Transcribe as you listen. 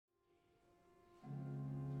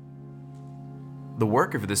The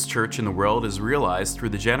work of this church in the world is realized through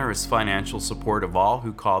the generous financial support of all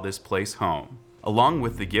who call this place home. Along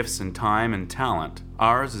with the gifts and time and talent,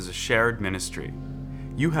 ours is a shared ministry.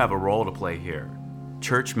 You have a role to play here.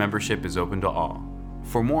 Church membership is open to all.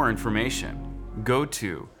 For more information, go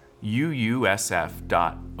to uusf.org.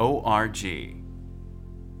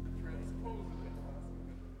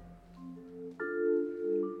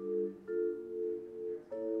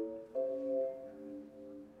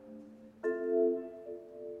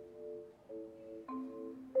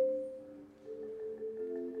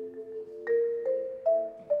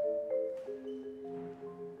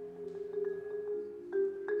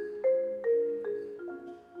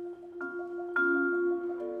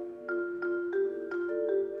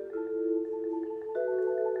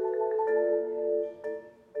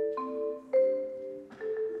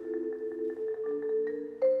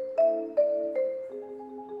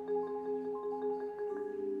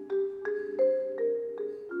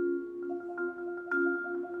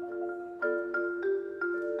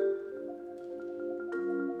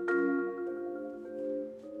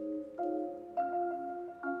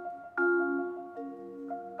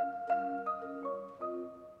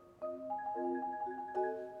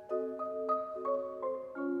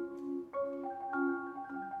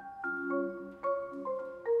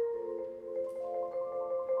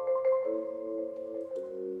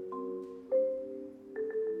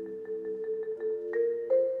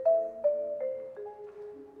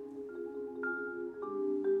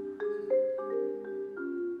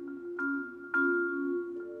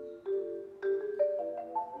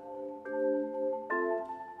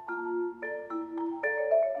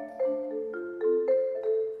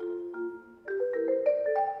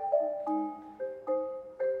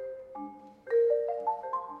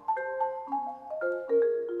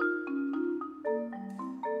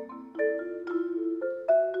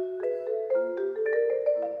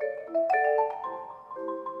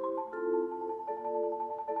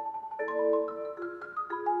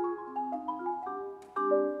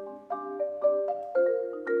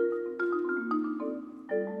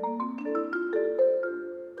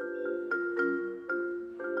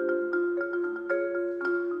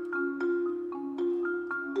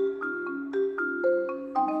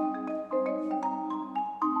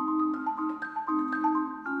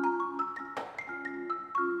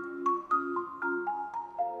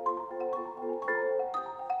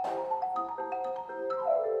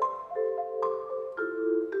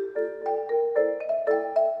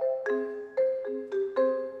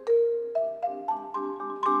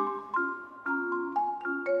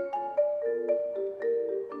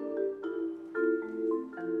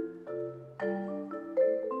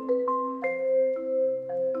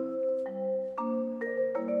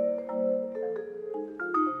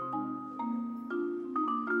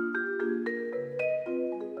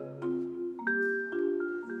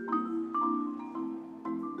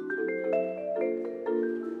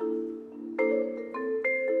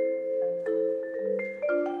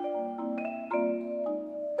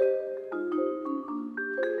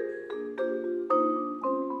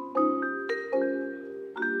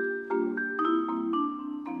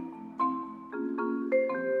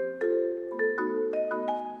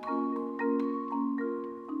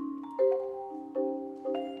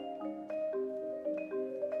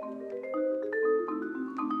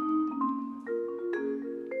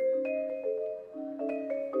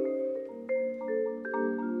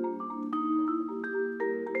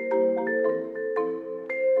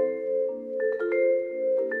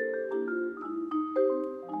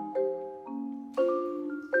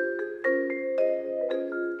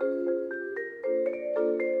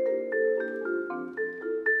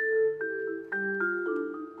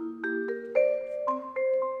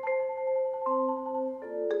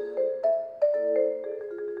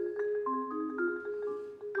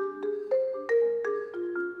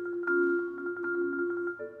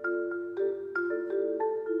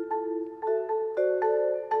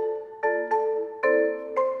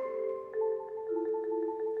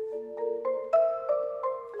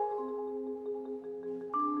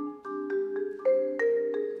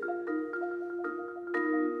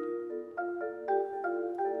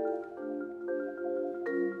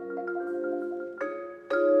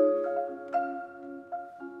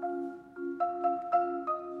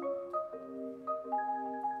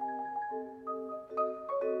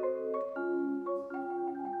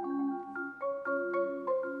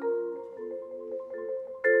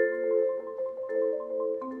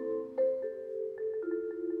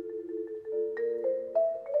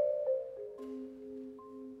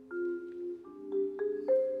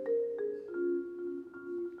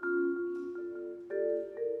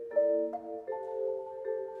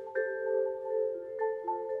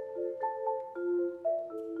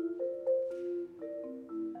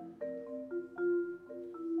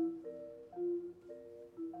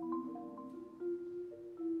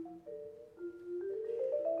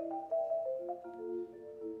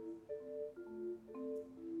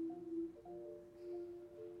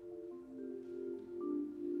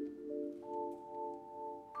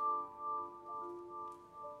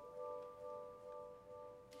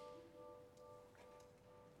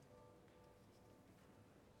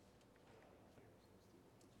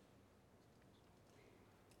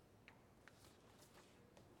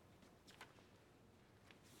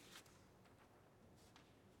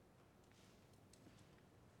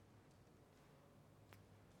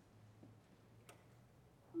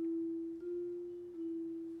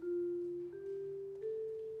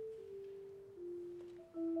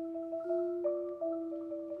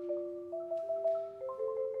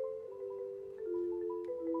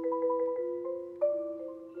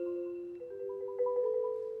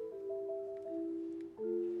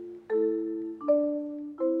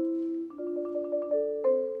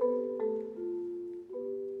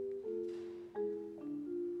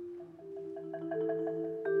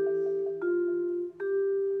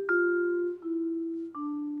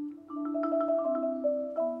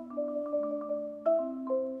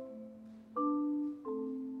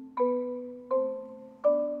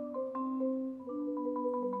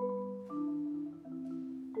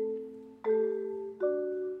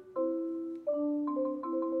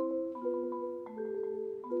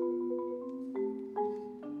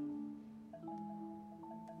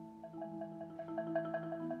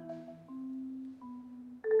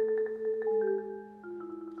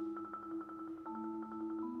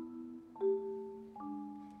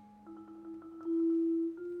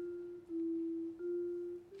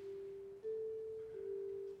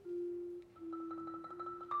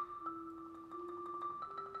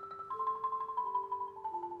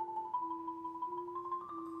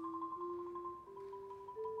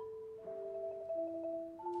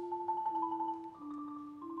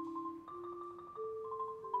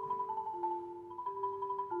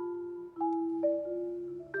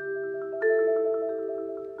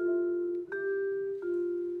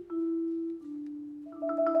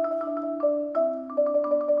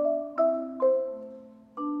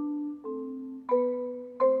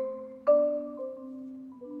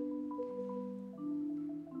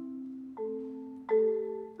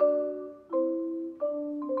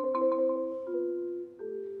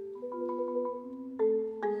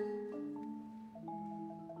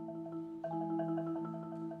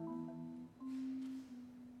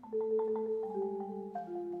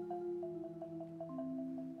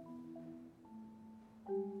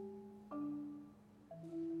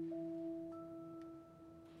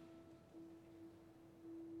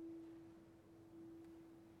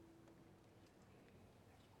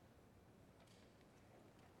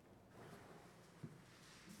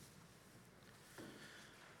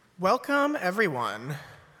 Welcome, everyone,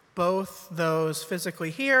 both those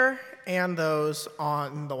physically here and those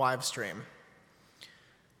on the live stream.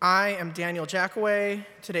 I am Daniel Jackoway,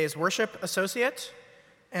 today's worship associate,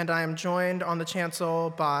 and I am joined on the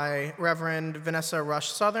chancel by Reverend Vanessa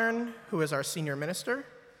Rush Southern, who is our senior minister.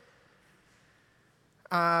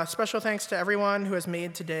 Special thanks to everyone who has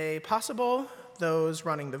made today possible, those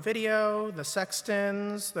running the video, the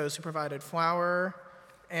Sextons, those who provided flour,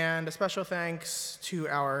 and a special thanks to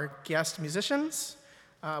our guest musicians.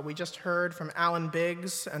 We just heard from Alan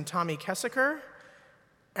Biggs and Tommy Kesecker,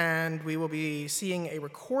 and we will be seeing a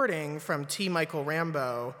recording from Mychael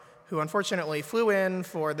Rambo, who unfortunately flew in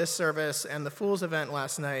for this service and the Fools event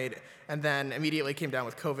last night, and then immediately came down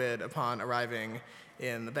with COVID upon arriving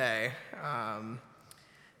in the Bay.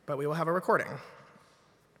 But we will have a recording.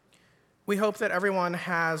 We hope that everyone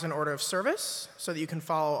has an order of service so that you can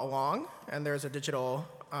follow along, and there's a digital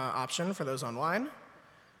option for those online.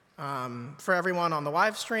 For everyone on the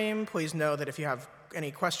live stream, please know that if you have any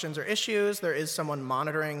questions or issues, there is someone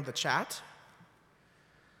monitoring the chat.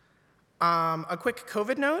 A quick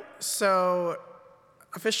COVID note. So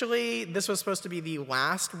officially, this was supposed to be the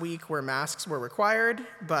last week where masks were required,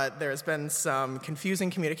 but there's been some confusing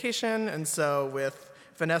communication, and so with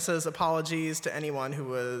Vanessa's apologies to anyone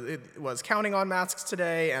who was counting on masks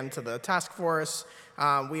today and to the task force,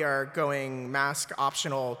 we are going mask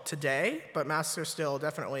optional today, but masks are still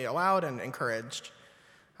definitely allowed and encouraged.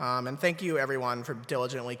 And thank you, everyone, for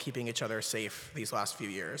diligently keeping each other safe these last few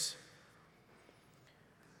years.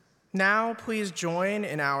 Now, please join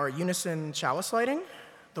in our unison chalice lighting.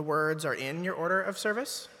 The words are in your order of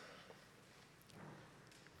service.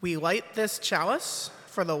 We light this chalice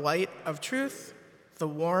for the light of truth, the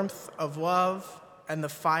warmth of love, and the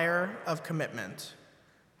fire of commitment.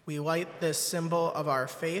 We light this symbol of our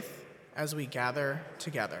faith as we gather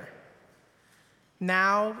together.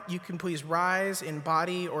 Now, you can please rise in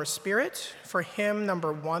body or spirit for hymn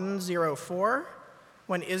number 104,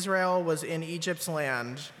 When Israel Was in Egypt's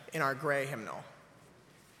Land, in our gray hymnal.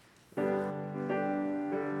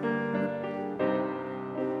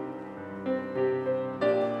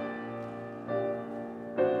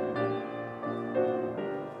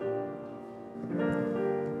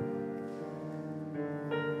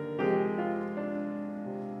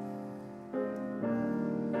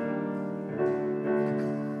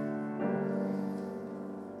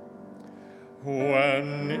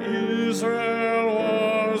 When Israel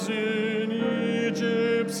was in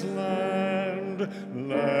Egypt's land,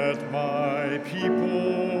 let my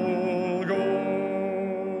people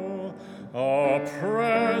go.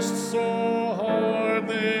 Oppressed so hard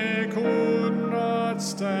they could not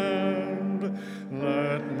stand,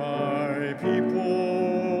 let my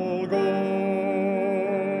people go.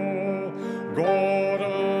 Go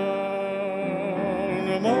down,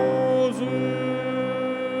 Moses.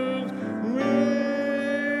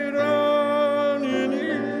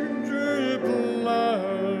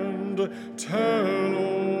 Tell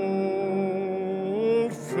old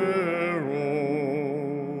Pharaoh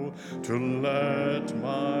to let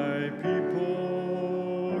my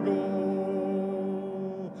people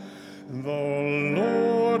go. The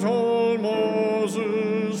Lord told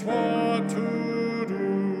Moses what to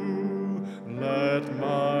do. Let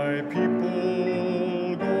my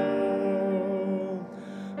people go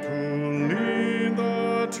to lead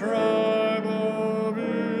the tribe of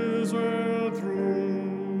Israel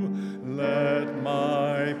through. Let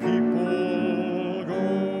my people go.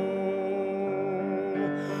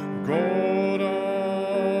 Go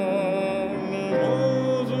down,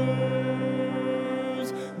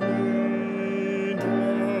 Moses. We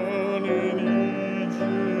dwell in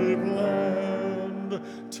Egypt land.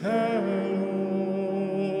 Tell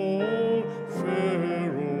old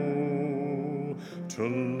Pharaoh to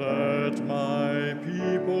let my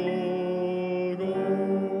people go.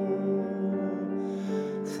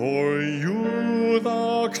 For you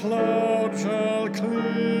the cloud shall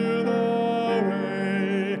clear the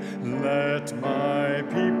way, let my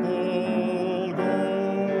people go.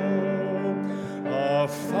 A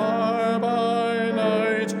fire by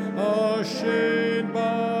night, a shade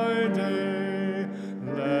by day,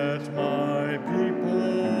 let my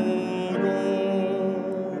people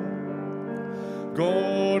go.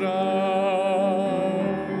 Go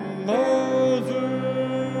down, Moses,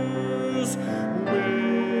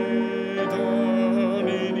 way down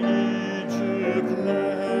in Egypt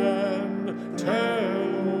land.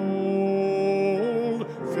 Tell old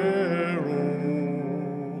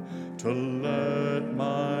Pharaoh to let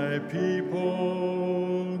my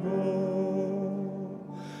people go.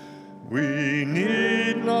 We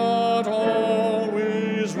need not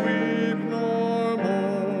always weep nor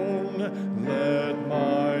moan.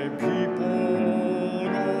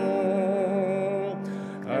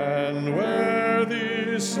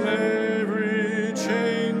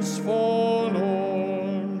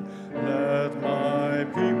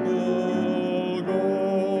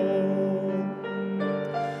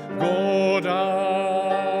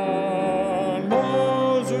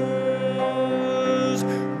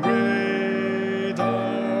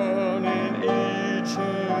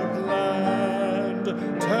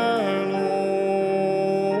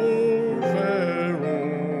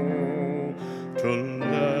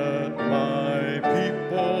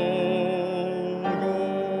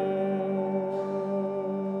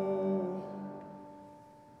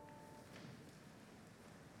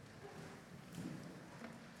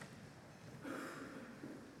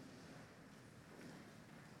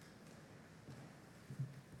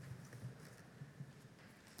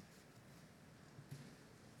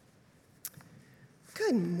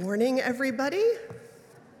 Good morning, everybody.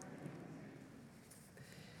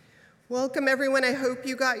 Welcome, everyone. I hope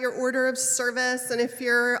you got your order of service, and if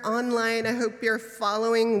you're online, I hope you're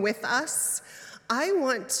following with us. I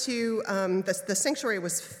want to, the sanctuary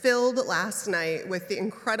was filled last night with the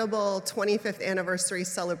incredible 25th anniversary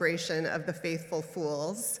celebration of the Faithful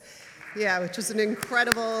Fools. Yeah, which was an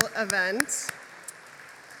incredible event.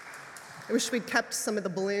 I wish we'd kept some of the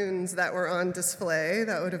balloons that were on display.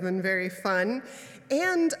 That would have been very fun.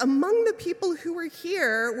 And among the people who were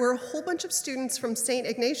here were a whole bunch of students from St.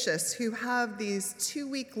 Ignatius who have these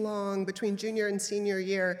 2-week-long, between junior and senior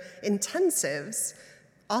year, intensives,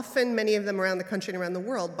 often many of them around the country and around the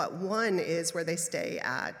world, but one is where they stay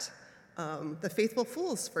at the Faithful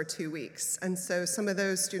Fools for 2 weeks. And so some of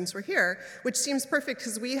those students were here, which seems perfect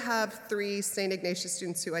because we have 3 St. Ignatius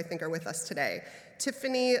students who I think are with us today.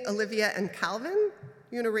 Tiffany, Olivia, and Calvin.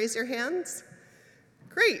 You want to raise your hands?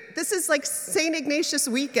 Great. This is like St. Ignatius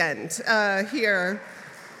weekend here.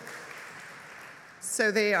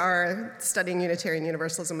 So they are studying Unitarian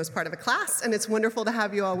Universalism as part of a class, and it's wonderful to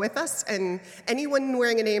have you all with us. And anyone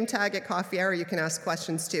wearing a name tag at coffee hour, you can ask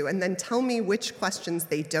questions to, and then tell me which questions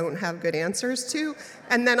they don't have good answers to,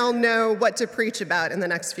 and then I'll know what to preach about in the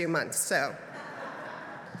next few months. So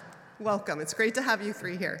welcome. It's great to have you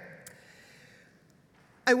 3 here.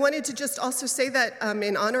 I wanted to just also say that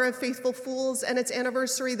in honor of Faithful Fools and its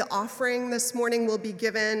anniversary, the offering this morning will be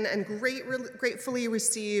given and gratefully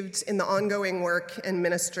received in the ongoing work and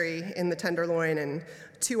ministry in the Tenderloin and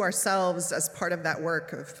to ourselves as part of that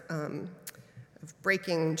work of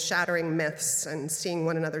breaking, shattering myths and seeing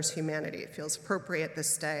one another's humanity. It feels appropriate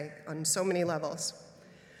this day on so many levels.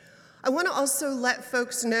 I want to also let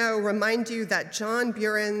folks know, remind you that John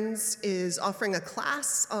Burens is offering a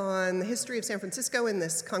class on the history of San Francisco in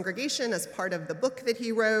this congregation as part of the book that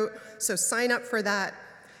he wrote, so sign up for that.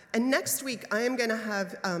 And next week, I am going to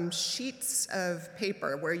have sheets of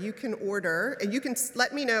paper where you can order, and you can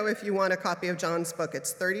let me know if you want a copy of John's book.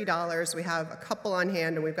 It's $30. We have a couple on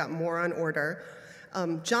hand, and we've got more on order.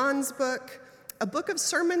 John's book, a book of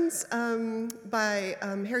sermons by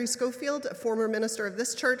Harry Schofield, a former minister of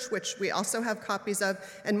this church, which we also have copies of,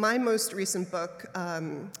 and my most recent book,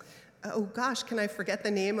 oh gosh, can I forget the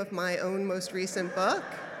name of my own most recent book?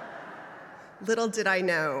 Little Did I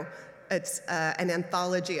Know. It's an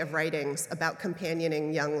anthology of writings about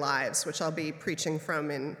companioning young lives, which I'll be preaching from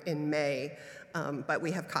in May, but we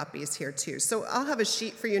have copies here too. So I'll have a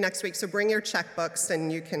sheet for you next week, so bring your checkbooks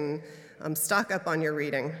and you can stock up on your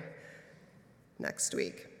reading next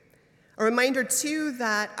week. A reminder, too,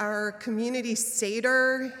 that our community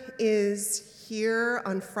Seder is here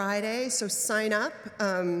on Friday, so sign up.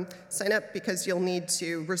 Sign up because you'll need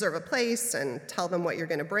to reserve a place and tell them what you're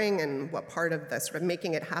going to bring and what part of this,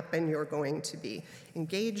 making it happen, you're going to be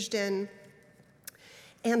engaged in.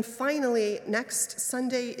 And finally, next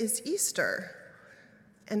Sunday is Easter,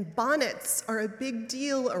 and bonnets are a big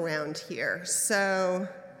deal around here, so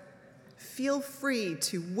feel free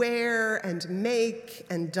to wear and make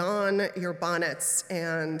and don your bonnets,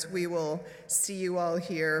 and we will see you all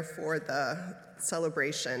here for the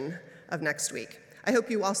celebration of next week. I hope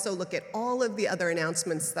you also look at all of the other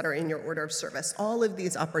announcements that are in your order of service, all of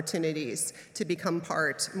these opportunities to become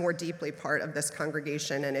more deeply part of this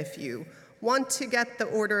congregation. And if you want to get the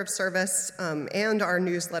order of service and our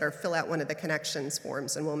newsletter, fill out one of the connections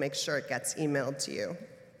forms, and we'll make sure it gets emailed to you.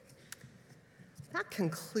 That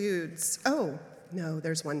concludes, oh, no,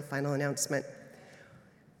 there's one final announcement.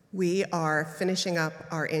 We are finishing up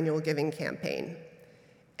our annual giving campaign.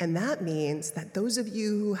 And that means that those of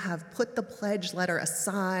you who have put the pledge letter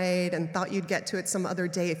aside and thought you'd get to it some other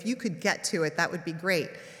day, if you could get to it, that would be great.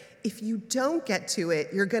 If you don't get to it,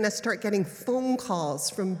 you're going to start getting phone calls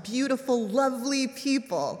from beautiful, lovely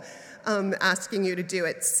people asking you to do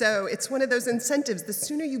it. So it's one of those incentives. The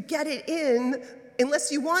sooner you get it in,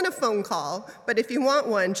 unless you want a phone call, but if you want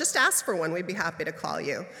one, just ask for one. We'd be happy to call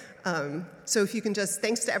you. So if you can just,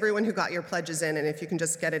 thanks to everyone who got your pledges in, and if you can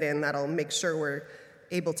just get it in, that'll make sure we're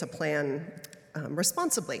able to plan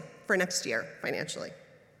responsibly for next year financially.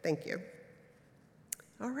 Thank you.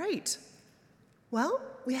 All right. Well,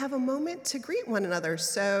 we have a moment to greet one another.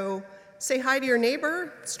 So say hi to your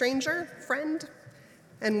neighbor, stranger, friend,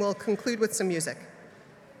 and we'll conclude with some music.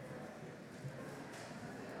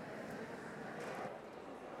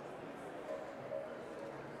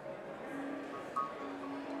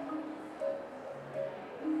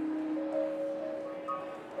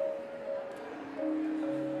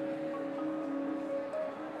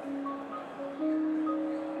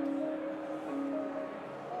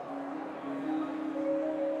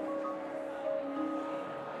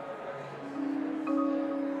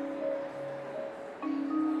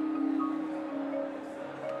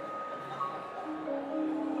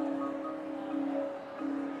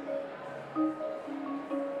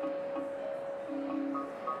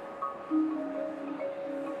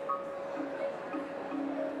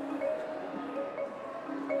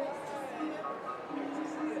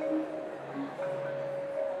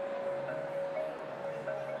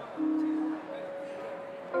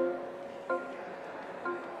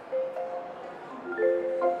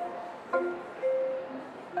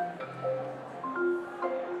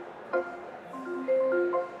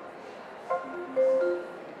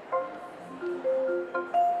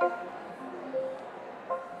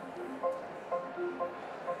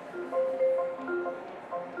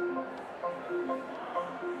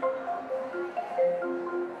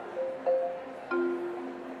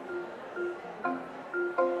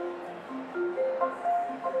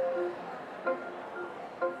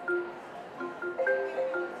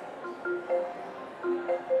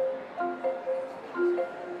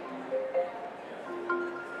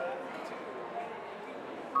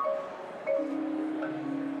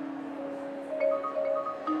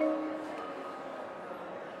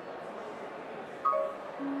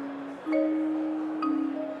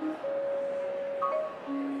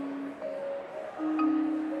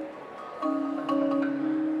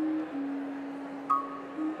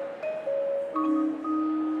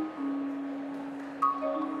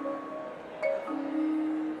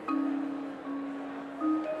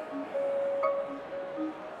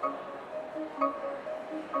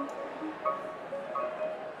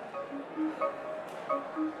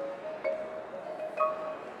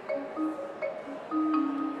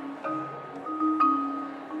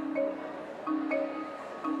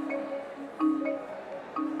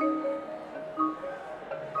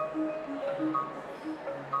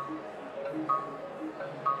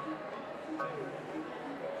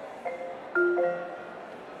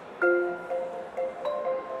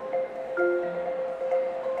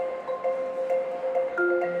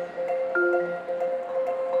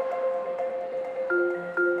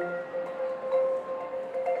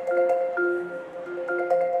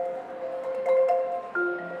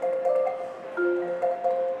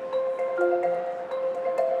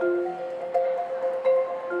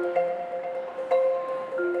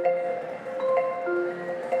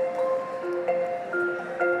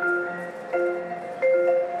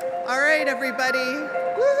 everybody.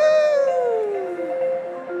 Woohoo!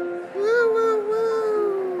 Woo, woo, woo.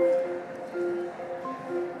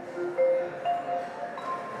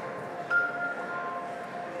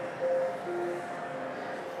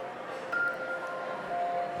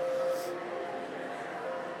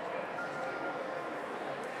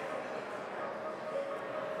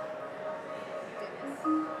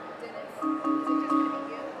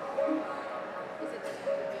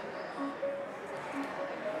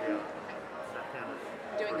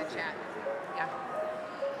 Doing the chat. Yeah.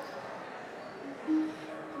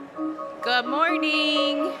 Good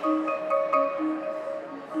morning.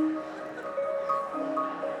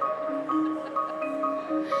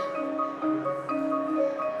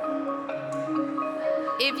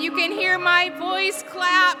 If you can hear my voice,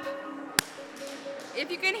 clap.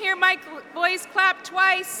 If you can hear my voice, clap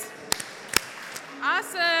twice.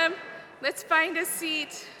 Awesome. Let's find a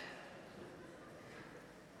seat.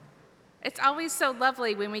 It's always so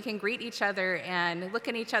lovely when we can greet each other and look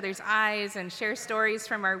in each other's eyes and share stories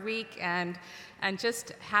from our week and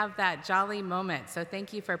just have that jolly moment. So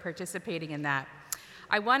thank you for participating in that.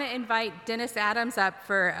 I want to invite Dennis Adams up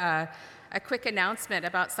for a quick announcement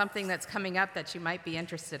about something that's coming up that you might be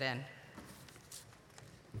interested in.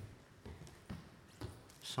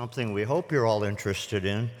 Something we hope you're all interested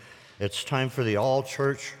in. It's time for the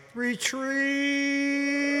all-church retreat.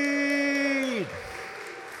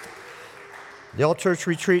 The all-church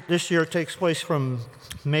retreat this year takes place from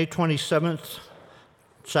May 27th,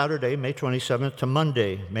 Saturday, May 27th, to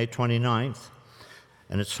Monday, May 29th.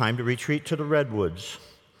 And it's time to retreat to the Redwoods.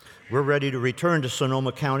 We're ready to return to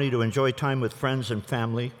Sonoma County to enjoy time with friends and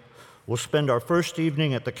family. We'll spend our first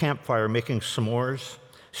evening at the campfire making s'mores,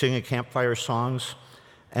 singing campfire songs,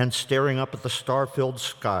 and staring up at the star-filled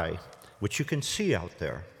sky, which you can see out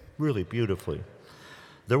there really beautifully.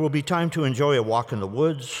 There will be time to enjoy a walk in the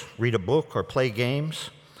woods, read a book, or play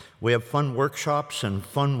games. We have fun workshops and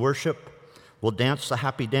fun worship. We'll dance the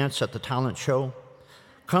happy dance at the talent show.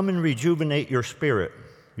 Come and rejuvenate your spirit.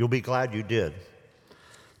 You'll be glad you did.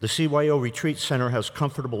 The CYO Retreat Center has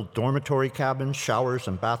comfortable dormitory cabins, showers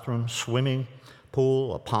and bathrooms, swimming,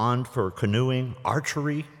 pool, a pond for canoeing,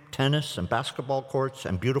 archery, tennis and basketball courts,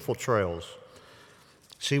 and beautiful trails.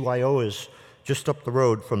 CYO is just up the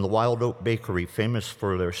road from the Wild Oak Bakery, famous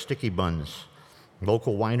for their sticky buns,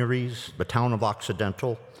 local wineries, the town of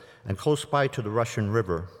Occidental, and close by to the Russian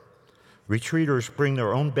River. Retreaters bring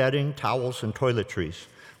their own bedding, towels, and toiletries.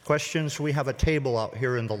 Questions, we have a table out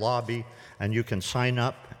here in the lobby, and you can sign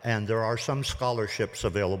up, and there are some scholarships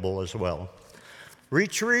available as well.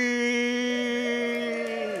 Retreat!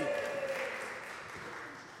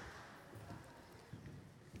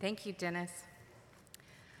 Thank you, Dennis.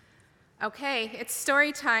 Okay, it's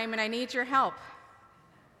story time, and I need your help.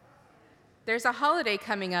 There's a holiday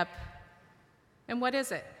coming up, and what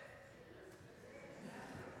is it?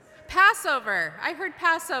 Passover. I heard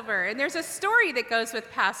Passover, and there's a story that goes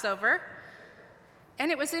with Passover,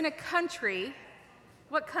 and it was in a country.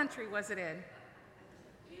 What country was it in?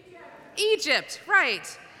 Egypt,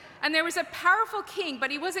 right. And there was a powerful king,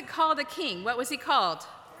 but he wasn't called a king. What was he called?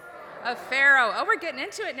 A pharaoh. Oh, we're getting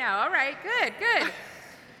into it now. All right, good, good.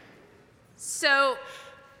 So,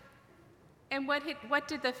 and what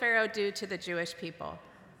did the Pharaoh do to the Jewish people?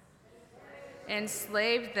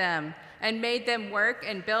 Enslaved them and made them work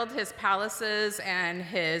and build his palaces and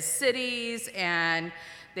his cities, and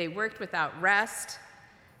they worked without rest.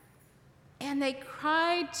 And they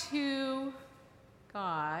cried to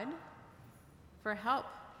God for help.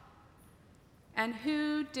 And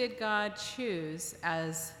who did God choose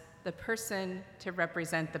as the person to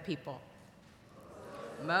represent the people?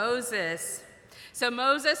 Moses. So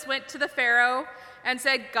Moses went to the Pharaoh and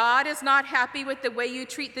said, God is not happy with the way you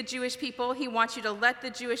treat the Jewish people. He wants you to let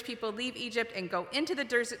the Jewish people leave Egypt and go into the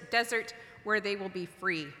desert where they will be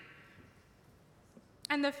free.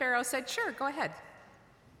 And the Pharaoh said, sure, go ahead.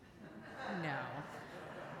 No.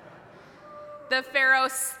 The Pharaoh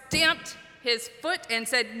stamped his foot and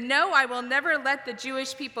said, no, I will never let the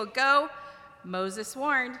Jewish people go. Moses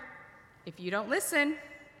warned, if you don't listen,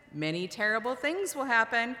 many terrible things will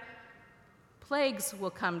happen. Plagues will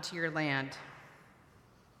come to your land.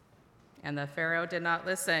 And the Pharaoh did not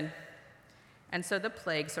listen. And so the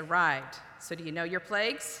plagues arrived. So do you know your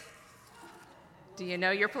plagues? Do you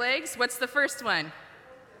know your plagues? What's the first one?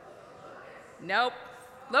 Nope.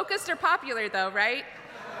 Locusts are popular though, right?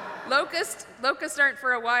 Locusts aren't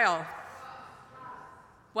for a while.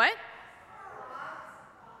 What?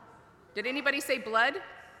 Did anybody say blood?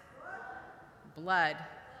 Blood.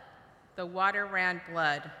 The water ran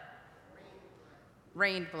blood.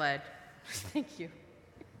 Rained blood. Thank you.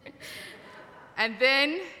 And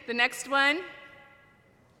then the next one,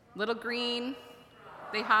 little green,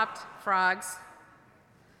 they hopped frogs.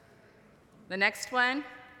 The next one,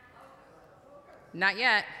 not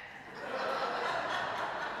yet.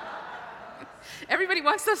 Everybody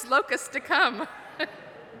wants those locusts to come.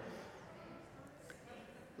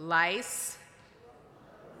 Lice.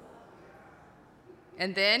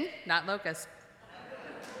 And then, not locusts.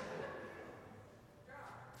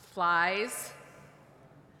 Flies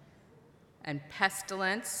and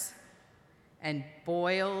pestilence and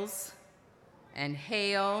boils and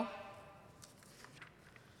hail.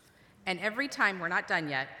 And every time, we're not done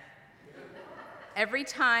yet, every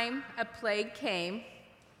time a plague came,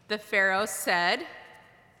 the Pharaoh said,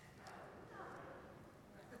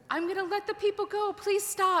 I'm going to let the people go, please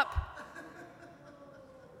stop.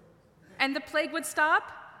 And the plague would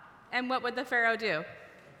stop, and what would the Pharaoh do?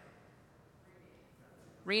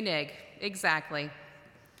 Renege, exactly.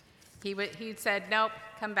 He said, nope,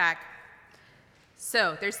 come back.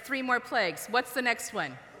 So there's 3 more plagues. What's the next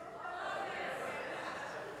one?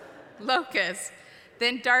 Locusts.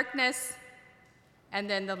 Then darkness, and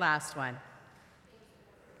then the last one,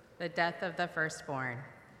 the death of the firstborn.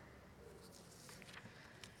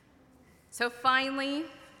 So finally,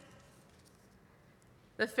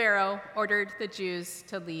 the Pharaoh ordered the Jews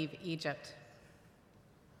to leave Egypt.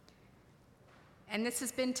 And this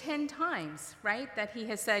has been 10 times, right? That he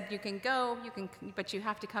has said, you can go, but you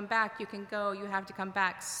have to come back. You can go, you have to come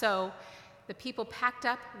back. So the people packed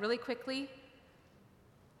up really quickly,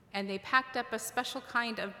 and they packed up a special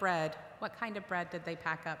kind of bread. What kind of bread did they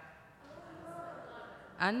pack up?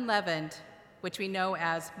 Unleavened, which we know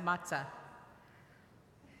as matzah.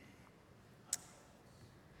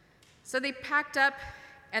 So they packed up,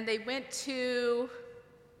 and they went to,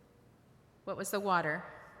 what was the water?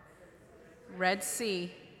 Red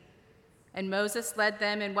Sea. And Moses led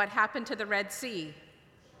them, and what happened to the Red Sea?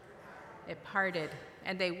 It parted,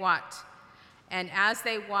 and they walked. And as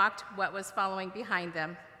they walked, what was following behind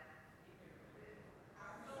them?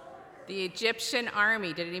 The Egyptian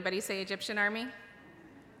army. Did anybody say Egyptian army?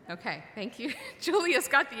 Okay, thank you. Julia's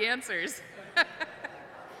got the answers.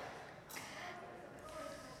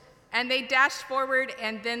 And they dashed forward,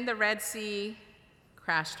 and then the Red Sea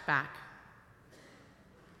crashed back,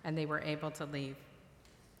 and they were able to leave.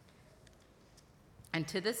 And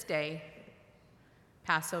to this day,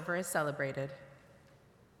 Passover is celebrated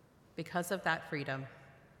because of that freedom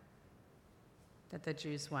that the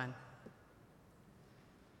Jews won.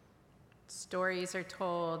 Stories are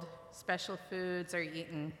told, special foods are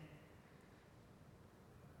eaten.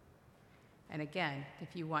 And again,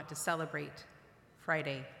 if you want to celebrate,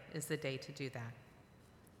 Friday is the day to do that.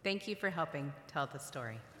 Thank you for helping tell the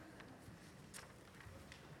story.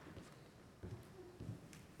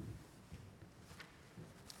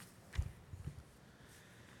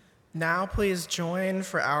 Now please join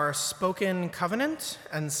for our spoken covenant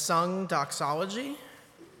and sung doxology.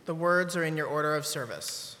 The words are in your order of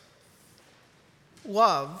service.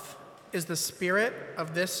 Love is the spirit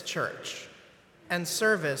of this church, and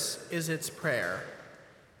service is its prayer.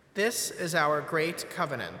 This is our great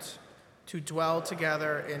covenant, to dwell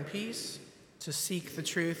together in peace, to seek the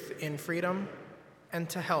truth in freedom, and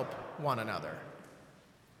to help one another.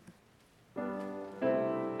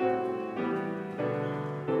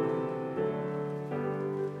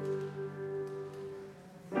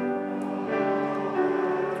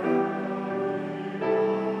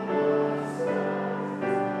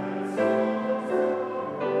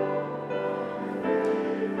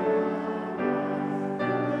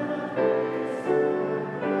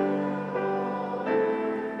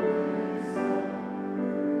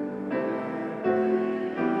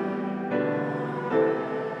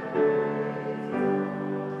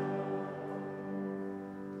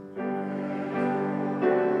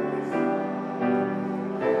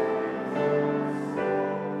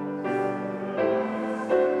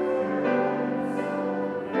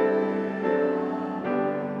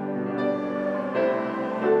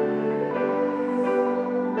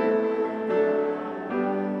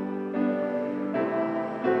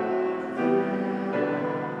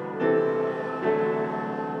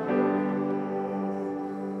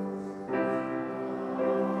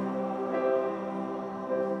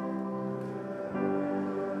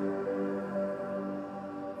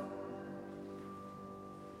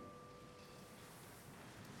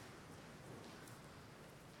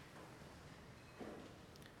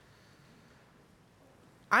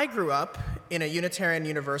 I grew up in a Unitarian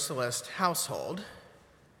Universalist household,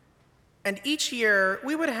 and each year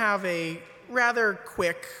we would have a rather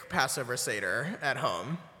quick Passover Seder at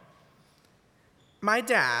home. My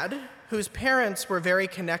dad, whose parents were very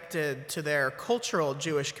connected to their cultural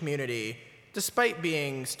Jewish community, despite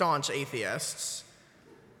being staunch atheists,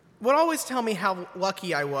 would always tell me how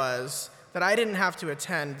lucky I was that I didn't have to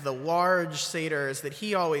attend the large seders that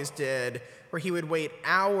he always did, where he would wait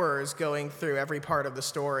hours going through every part of the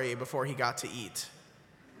story before he got to eat.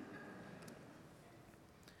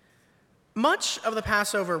 Much of the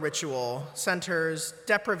Passover ritual centers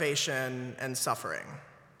deprivation and suffering,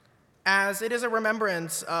 as it is a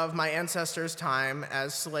remembrance of my ancestors' time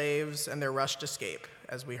as slaves and their rushed escape,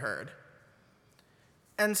 as we heard.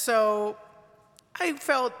 And so I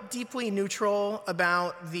felt deeply neutral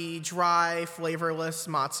about the dry, flavorless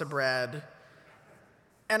matzah bread,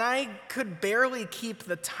 and I could barely keep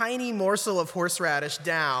the tiny morsel of horseradish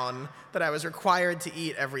down that I was required to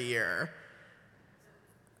eat every year.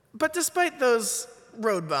 But despite those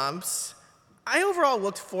road bumps, I overall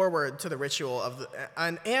looked forward to the ritual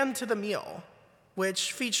and to the meal,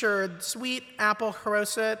 which featured sweet apple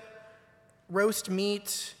charoset, roast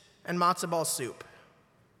meat, and matzo ball soup.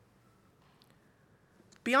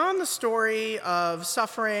 Beyond the story of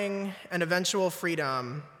suffering and eventual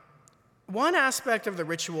freedom, one aspect of the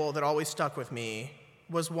ritual that always stuck with me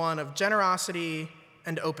was one of generosity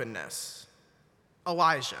and openness: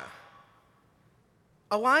 Elijah.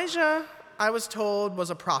 Elijah, I was told,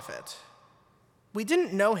 was a prophet. We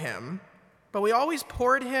didn't know him, but we always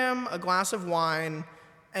poured him a glass of wine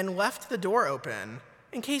and left the door open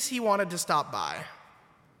in case he wanted to stop by.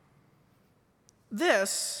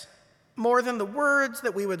 This, more than the words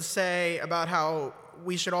that we would say about how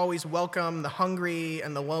we should always welcome the hungry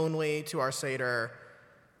and the lonely to our Seder,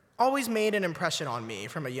 always made an impression on me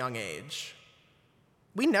from a young age.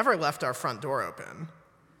 We never left our front door open.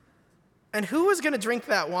 And who was going to drink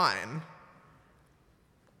that wine?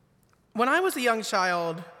 When I was a young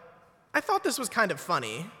child, I thought this was kind of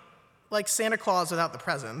funny, like Santa Claus without the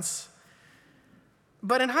presents.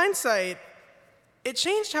 But in hindsight, it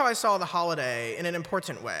changed how I saw the holiday in an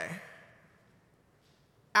important way.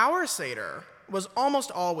 Our Seder was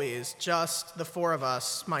almost always just the four of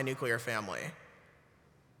us, my nuclear family.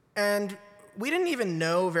 And we didn't even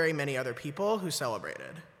know very many other people who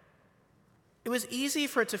celebrated. It was easy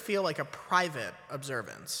for it to feel like a private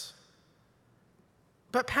observance.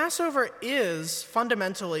 But Passover is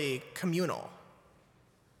fundamentally communal.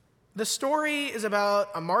 The story is about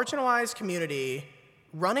a marginalized community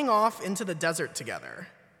running off into the desert together.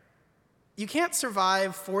 You can't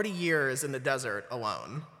survive 40 years in the desert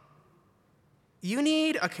alone. You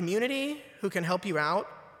need a community who can help you out.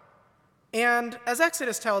 And as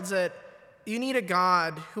Exodus tells it, you need a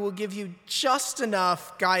God who will give you just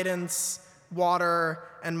enough guidance, water,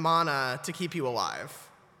 and manna to keep you alive.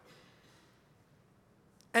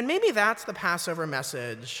 And maybe that's the Passover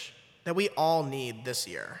message that we all need this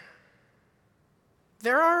year.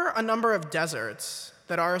 There are a number of deserts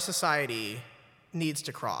that our society needs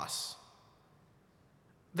to cross.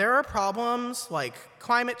 There are problems like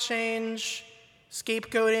climate change,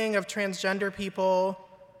 scapegoating of transgender people,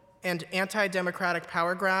 and anti-democratic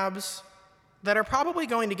power grabs that are probably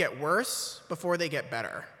going to get worse before they get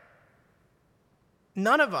better.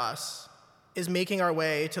 None of us is making our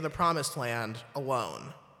way to the promised land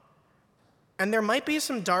alone. And there might be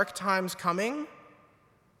some dark times coming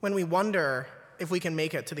when we wonder if we can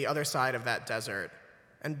make it to the other side of that desert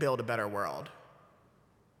and build a better world.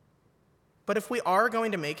 But if we are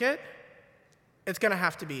going to make it, it's going to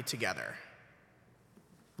have to be together.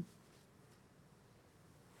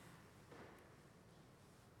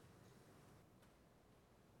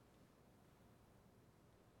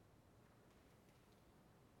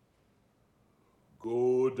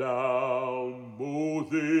 Go down,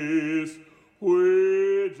 Moses,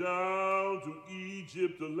 way down to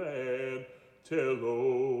Egypt, the land. Tell,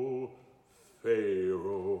 O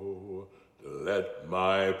Pharaoh, to let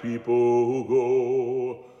my people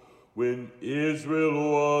go. When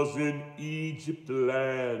Israel was in Egypt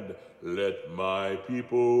land, let my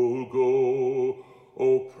people go.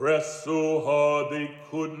 Oppressed so hard they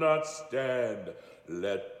could not stand,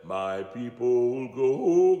 let my people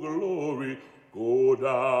go. Glory, go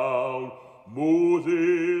down,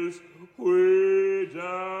 Moses, way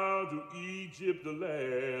down to Egypt, the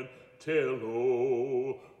land. Tell,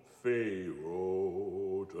 O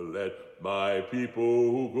Pharaoh, to let my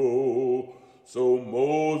people go. So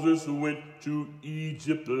Moses went to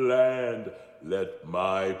Egypt land, let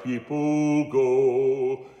my people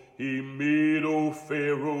go. He made, O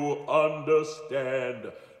Pharaoh,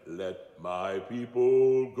 understand, let my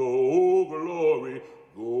people go. Glory,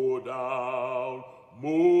 go down,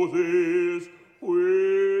 Moses,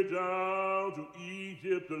 way down to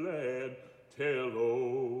Egypt land. Tell,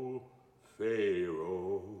 O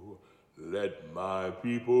Pharaoh, let my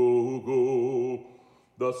people go.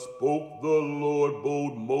 Thus spoke the Lord,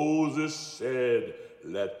 bold Moses said,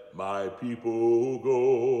 let my people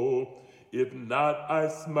go. If not, I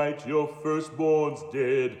smite your firstborns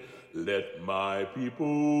dead. Let my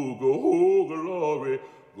people go. Oh, glory,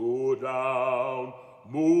 go down,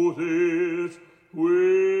 Moses,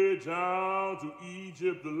 way down to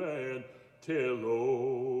Egypt, the land. Tell,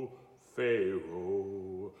 oh,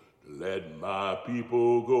 Pharaoh, let my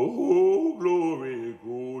people go. Oh, glory,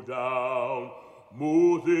 go down,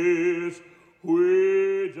 Moses,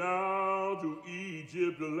 way down to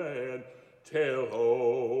Egypt, the land. Tell,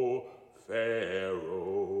 oh,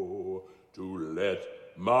 Pharaoh, to let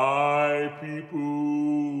my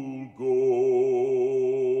people go.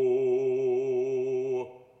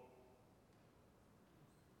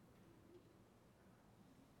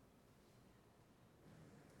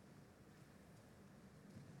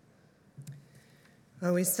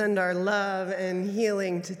 Well, we send our love and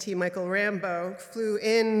healing to T. Mychael Rambo, flew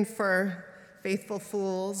in for Faithful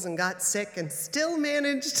Fools and got sick and still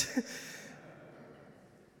managed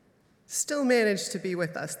to be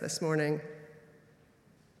with us this morning.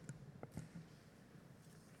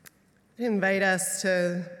 I invite us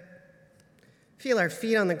to feel our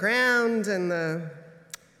feet on the ground and our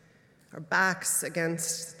backs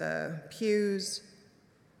against the pews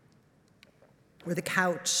or the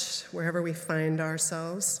couch, wherever we find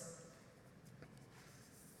ourselves,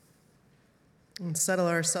 and settle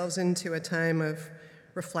ourselves into a time of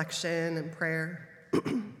reflection and prayer.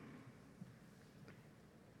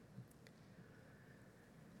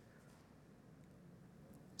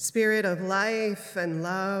 Spirit of life and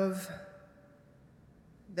love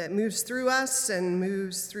that moves through us and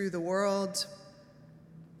moves through the world.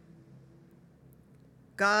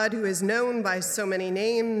 God, who is known by so many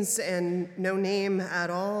names and no name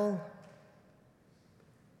at all.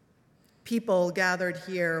 People gathered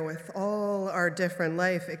here with all our different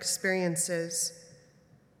life experiences.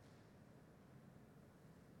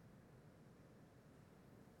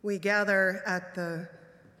 We gather at the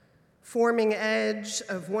forming edge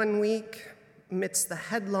of 1 week amidst the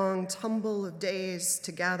headlong tumble of days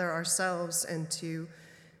to gather ourselves and to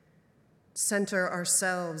center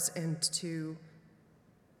ourselves and to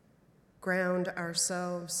ground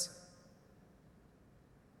ourselves.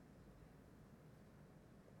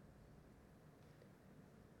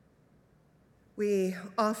 We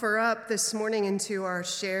offer up this morning into our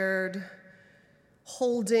shared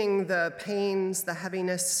holding the pains, the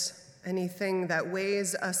heaviness, anything that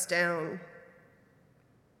weighs us down,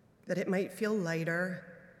 that it might feel lighter,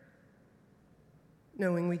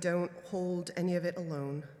 knowing we don't hold any of it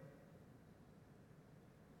alone.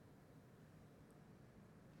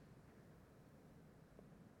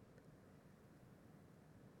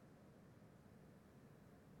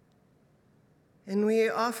 And we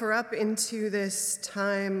offer up into this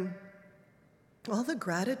time all the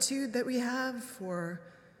gratitude that we have for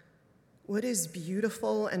what is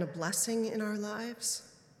beautiful and a blessing in our lives.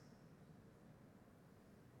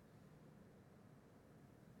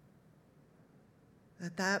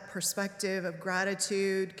 That perspective of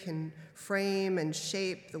gratitude can frame and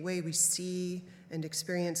shape the way we see and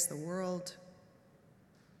experience the world.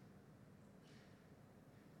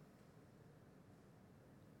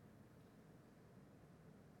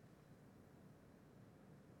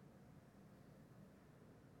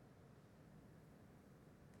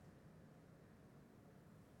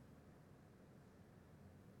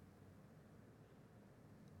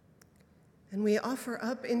 And we offer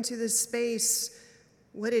up into this space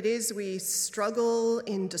what it is we struggle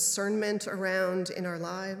in discernment around in our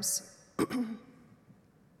lives.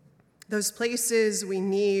 Those places we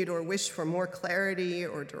need or wish for more clarity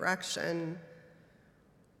or direction,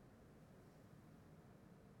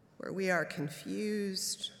 where we are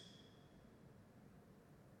confused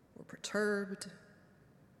or perturbed.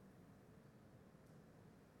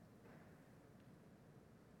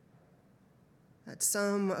 That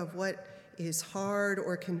some of what is hard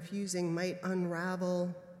or confusing might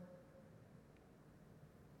unravel.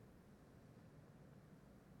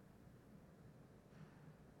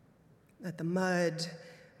 That the mud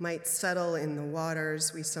might settle in the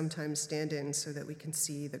waters we sometimes stand in so that we can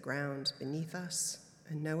see the ground beneath us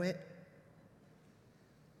and know it.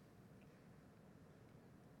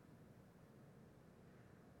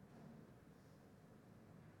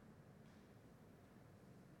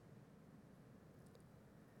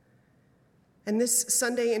 And this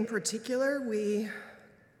Sunday in particular, we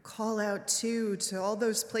call out to all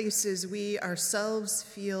those places we ourselves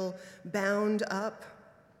feel bound up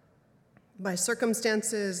by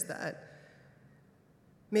circumstances that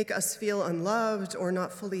make us feel unloved or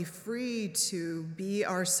not fully free to be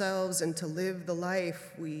ourselves and to live the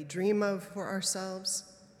life we dream of for ourselves.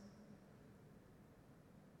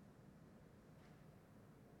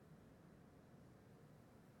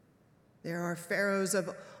 There are pharaohs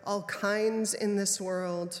of all kinds in this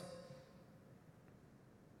world,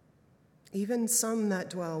 even some that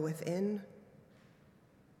dwell within.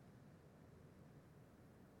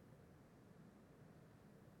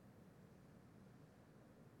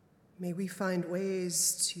 May we find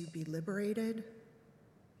ways to be liberated,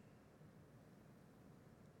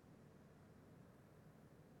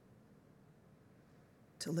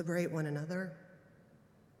 to liberate one another,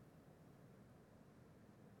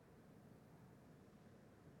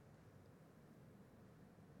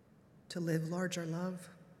 to live larger love.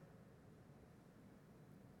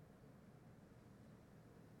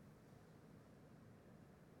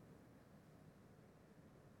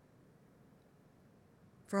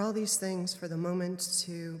 For all these things, for the moment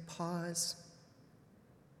to pause,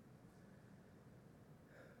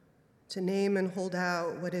 to name and hold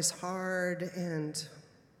out what is hard and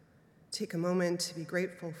take a moment to be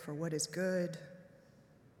grateful for what is good,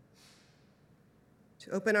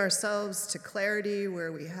 to open ourselves to clarity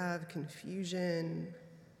where we have confusion,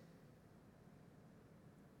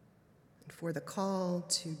 and for the call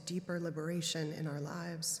to deeper liberation in our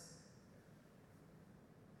lives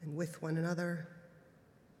and with one another.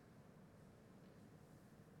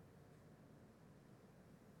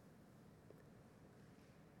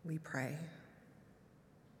 We pray.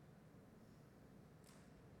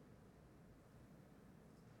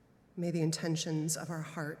 May the intentions of our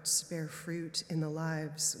hearts bear fruit in the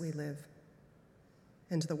lives we live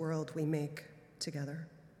and the world we make together.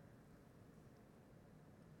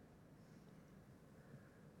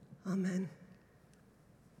 Amen.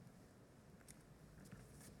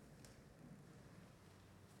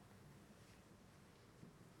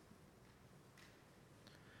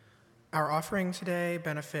 Our offering today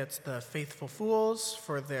benefits the Faithful Fools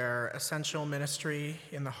for their essential ministry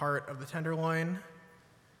in the heart of the Tenderloin,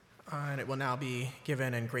 and it will now be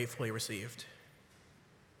given and gratefully received.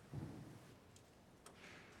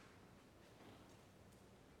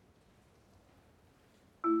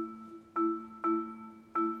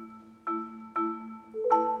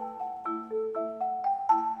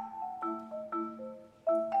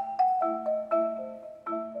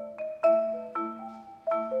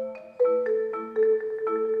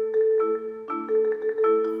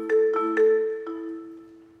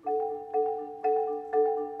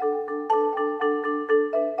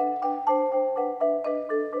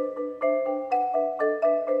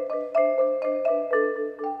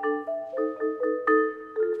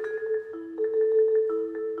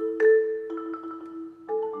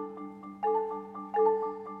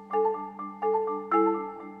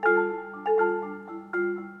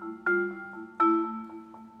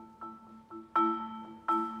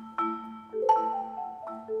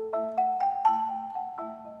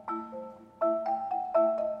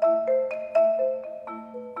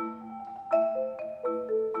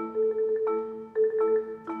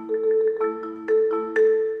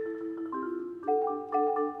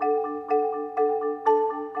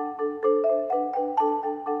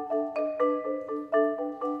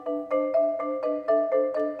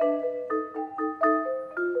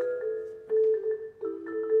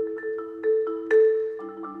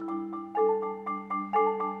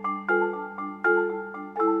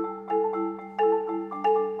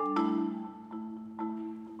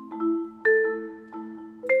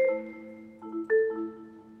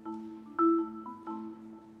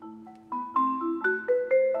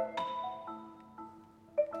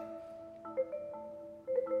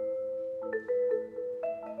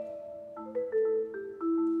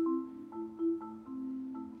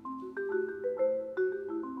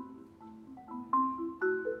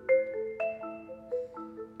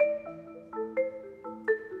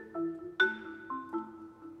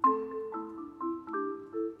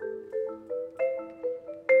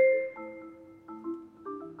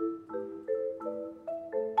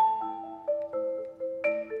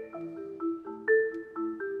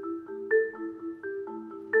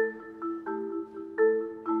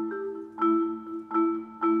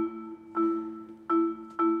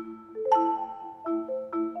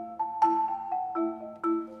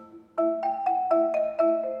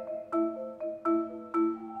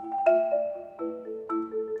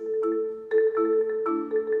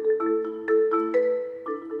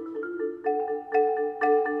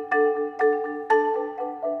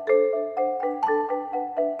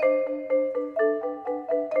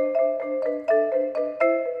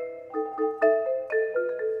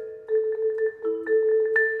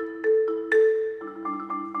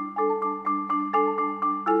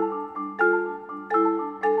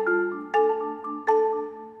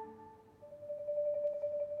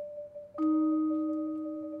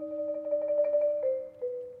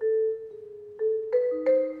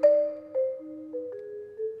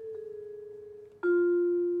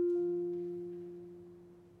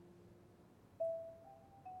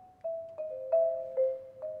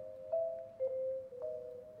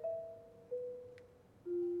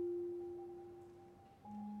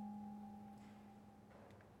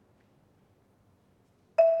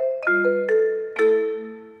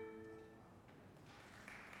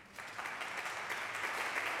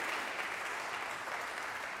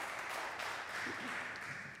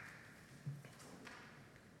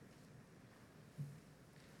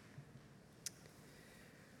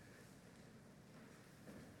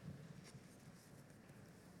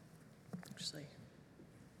 Actually.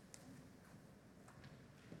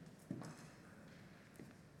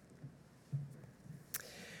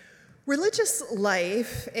 Religious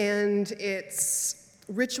life and its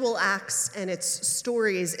ritual acts and its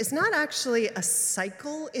stories is not actually a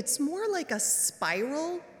cycle, it's more like a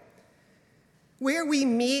spiral. Where we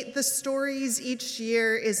meet the stories each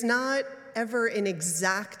year is not ever in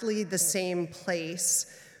exactly the same place,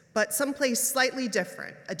 but someplace slightly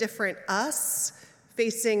different, a different us,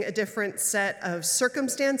 facing a different set of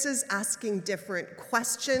circumstances, asking different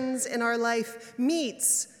questions in our life,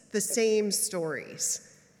 meets the same stories.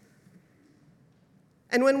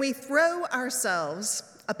 And when we throw ourselves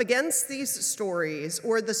up against these stories,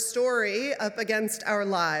 or the story up against our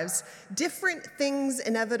lives, different things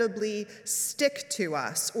inevitably stick to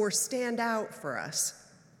us or stand out for us.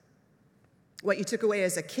 What you took away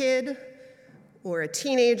as a kid, or a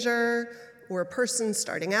teenager, or a person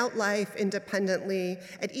starting out life independently,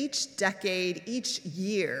 at each decade, each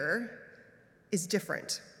year is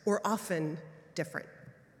different, or often different.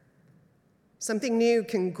 Something new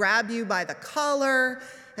can grab you by the collar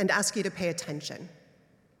and ask you to pay attention.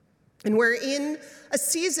 And we're in a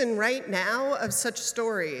season right now of such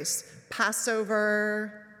stories.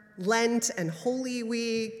 Passover, Lent and Holy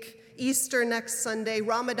Week, Easter next Sunday,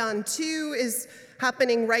 Ramadan 2 is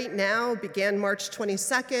happening right now, began March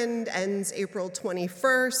 22nd, ends April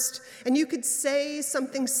 21st. And you could say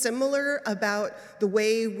something similar about the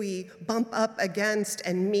way we bump up against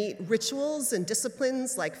and meet rituals and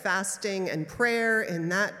disciplines like fasting and prayer in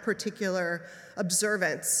that particular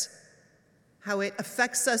observance, how it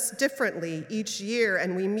affects us differently each year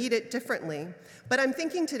and we meet it differently. But I'm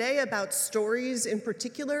thinking today about stories in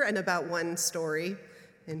particular and about one story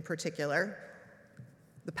in particular,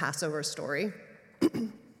 the Passover story.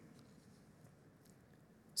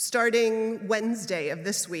 Starting Wednesday of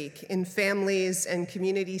this week in families and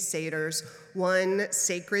community seders, one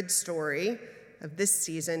sacred story of this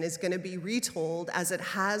season is going to be retold as it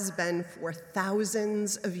has been for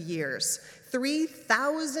thousands of years.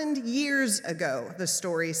 3,000 years ago, the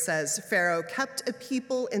story says, Pharaoh kept a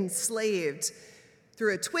people enslaved.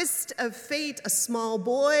 Through a twist of fate, a small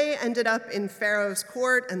boy ended up in Pharaoh's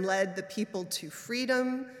court and led the people to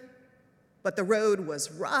freedom. But the road was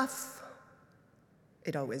rough.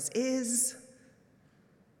 It always is.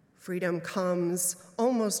 Freedom comes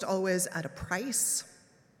almost always at a price.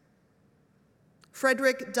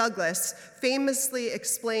 Frederick Douglass famously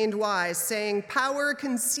explained why, saying, "Power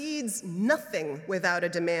concedes nothing without a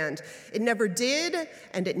demand. It never did,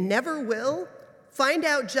 and it never will. Find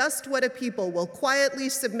out just what a people will quietly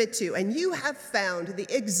submit to, and you have found the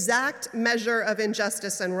exact measure of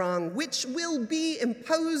injustice and wrong which will be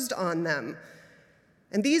imposed on them.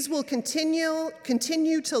 And these will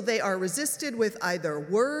continue till they are resisted with either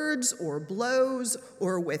words or blows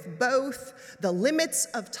or with both. The limits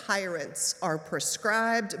of tyrants are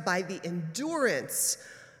prescribed by the endurance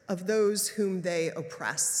of those whom they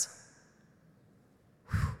oppress."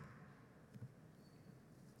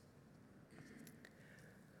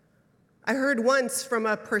 I heard once from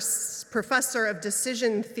a professor of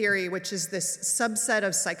decision theory, which is this subset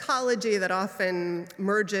of psychology that often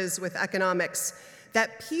merges with economics,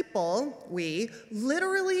 that people, we,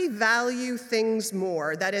 literally value things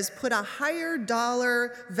more, that is, put a higher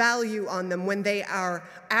dollar value on them when they are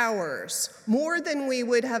ours, more than we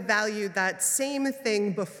would have valued that same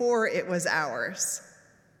thing before it was ours.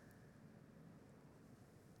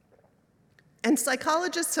 And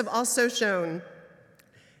psychologists have also shown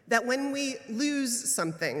that when we lose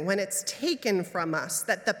something, when it's taken from us,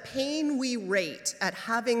 that the pain we rate at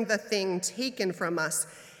having the thing taken from us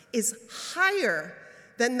is higher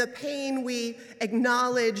than the pain we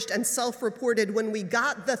acknowledged and self-reported when we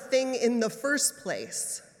got the thing in the first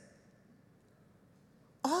place.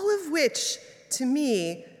 All of which, to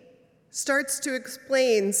me, starts to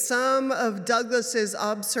explain some of Douglass's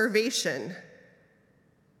observation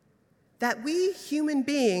that we human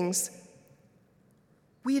beings,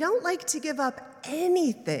 we don't like to give up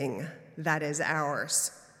anything that is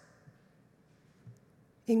ours,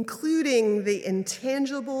 including the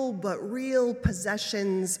intangible but real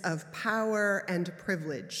possessions of power and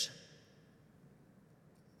privilege.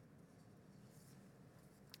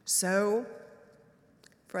 So,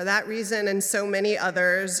 for that reason and so many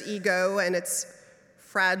others, ego and its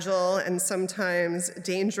fragile and sometimes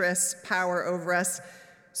dangerous power over us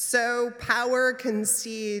so power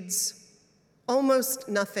concedes almost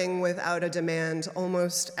nothing without a demand,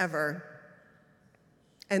 almost ever.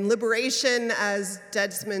 And liberation, as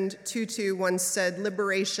Desmond Tutu once said,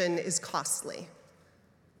 liberation is costly.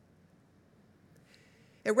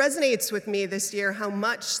 It resonates with me this year how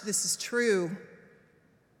much this is true.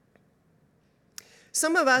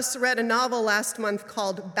 Some of us read a novel last month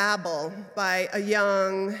called Babel by a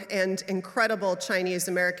young and incredible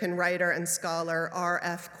Chinese-American writer and scholar,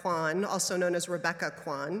 R.F. Kuan, also known as Rebecca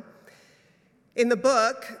Kuan. In the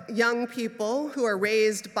book, young people who are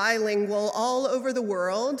raised bilingual all over the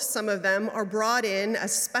world, some of them are brought in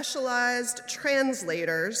as specialized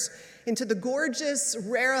translators into the gorgeous,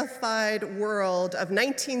 rarefied world of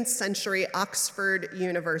 19th century Oxford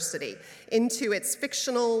University, into its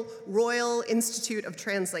fictional Royal Institute of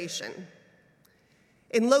Translation.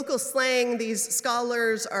 In local slang, these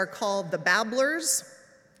scholars are called the Babblers,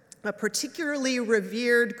 a particularly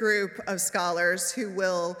revered group of scholars who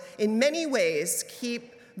will, in many ways,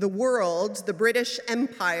 keep the world, the British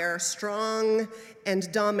Empire, strong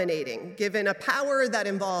and dominating, given a power that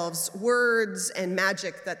involves words and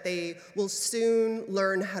magic that they will soon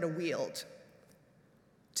learn how to wield.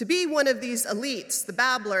 To be one of these elites, the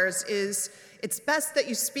Babblers, it's best that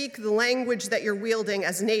you speak the language that you're wielding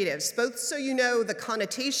as natives, both so you know the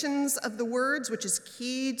connotations of the words, which is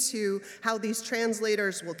key to how these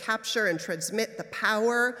translators will capture and transmit the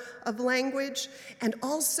power of language, and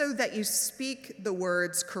also that you speak the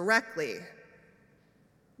words correctly,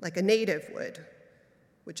 like a native would,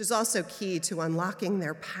 which is also key to unlocking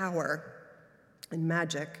their power and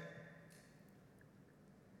magic.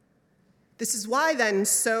 This is why, then,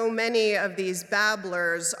 so many of these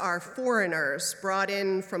babblers are foreigners brought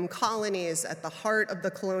in from colonies at the heart of the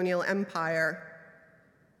colonial empire.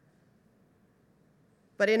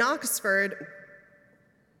 But in Oxford,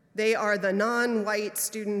 they are the non-white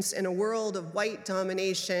students in a world of white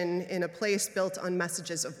domination in a place built on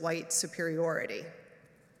messages of white superiority.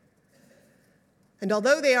 And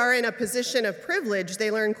although they are in a position of privilege, they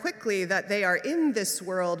learn quickly that they are in this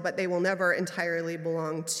world, but they will never entirely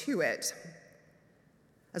belong to it.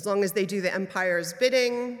 As long as they do the empire's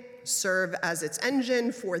bidding, serve as its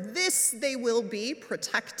engine, for this they will be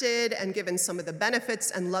protected and given some of the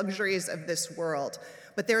benefits and luxuries of this world.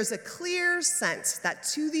 But there is a clear sense that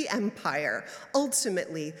to the empire,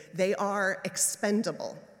 ultimately, they are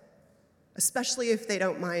expendable, especially if they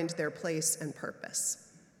don't mind their place and purpose.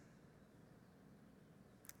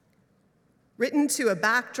 Written to a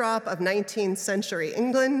backdrop of 19th century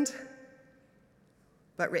England,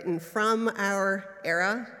 but written from our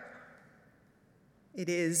era, it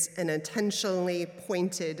is an intentionally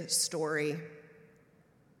pointed story.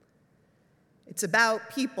 It's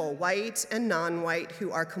about people, white and non-white,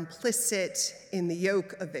 who are complicit in the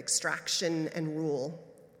yoke of extraction and rule.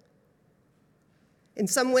 In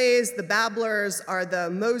some ways, the babblers are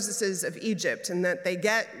the Moseses of Egypt, in that they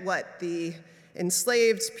get what the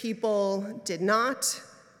enslaved people did not,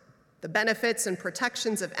 the benefits and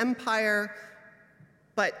protections of empire,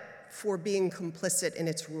 but for being complicit in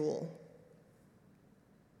its rule,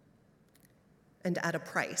 and at a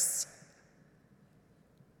price.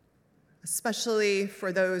 Especially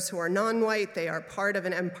for those who are non-white, they are part of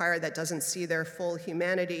an empire that doesn't see their full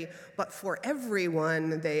humanity, but for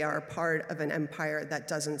everyone, they are part of an empire that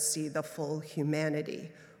doesn't see the full humanity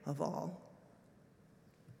of all.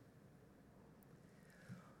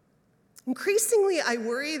 Increasingly, I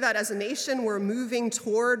worry that as a nation, we're moving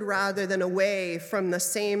toward rather than away from the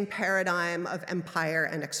same paradigm of empire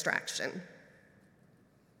and extraction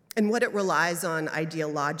and what it relies on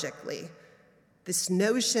ideologically. This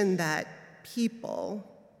notion that people,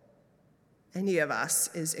 any of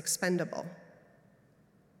us, is expendable.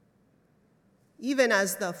 Even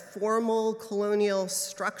as the formal colonial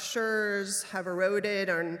structures have eroded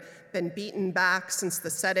and been beaten back since the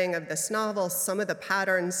setting of this novel, some of the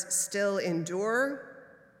patterns still endure.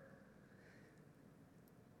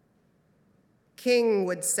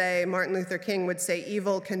 Martin Luther King would say,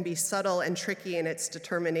 evil can be subtle and tricky in its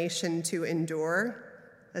determination to endure,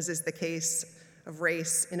 as is the case of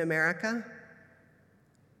race in America.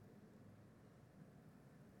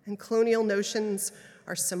 And colonial notions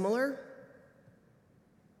are similar.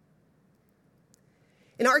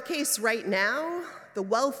 In our case right now, the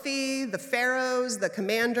wealthy, the pharaohs, the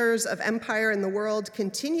commanders of empire in the world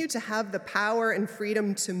continue to have the power and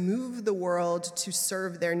freedom to move the world to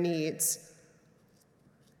serve their needs.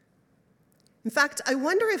 In fact, I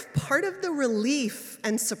wonder if part of the relief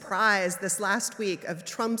and surprise this last week of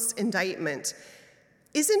Trump's indictment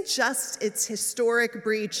isn't just its historic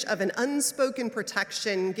breach of an unspoken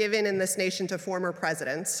protection given in this nation to former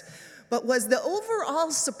presidents, but was the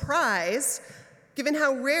overall surprise, given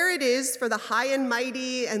how rare it is for the high and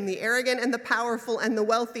mighty and the arrogant and the powerful and the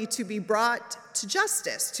wealthy to be brought to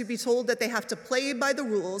justice, to be told that they have to play by the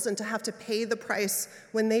rules and to have to pay the price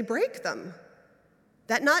when they break them.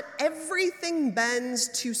 That not everything bends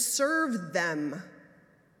to serve them,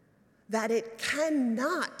 that it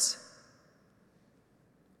cannot.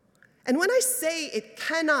 And when I say it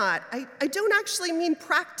cannot, I don't actually mean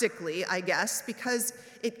practically, I guess, because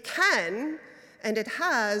it can, and it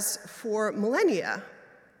has for millennia.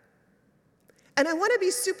 And I want to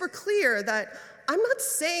be super clear that I'm not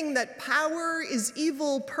saying that power is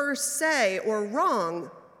evil per se or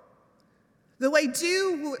wrong, though I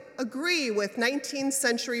do agree with 19th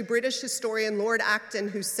century British historian Lord Acton,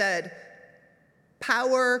 who said,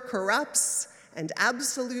 "Power corrupts, and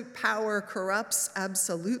absolute power corrupts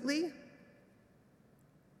absolutely."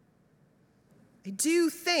 I do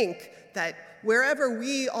think that wherever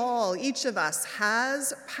we all, each of us,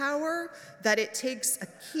 has power, that it takes a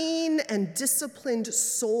keen and disciplined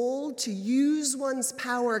soul to use one's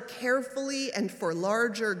power carefully and for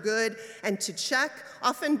larger good, and to check,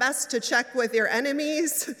 often best to check with your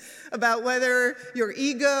enemies about whether your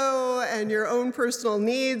ego and your own personal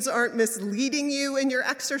needs aren't misleading you in your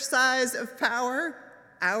exercise of power,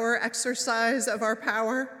 our exercise of our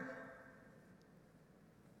power.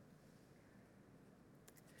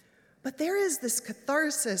 But there is this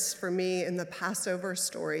catharsis for me in the Passover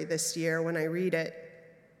story this year when I read it,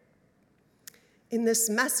 in this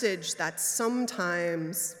message that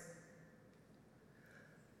sometimes,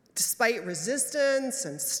 despite resistance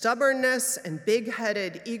and stubbornness and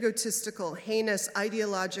big-headed, egotistical, heinous,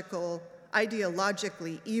 ideologically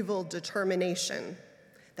evil determination,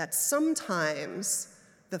 that sometimes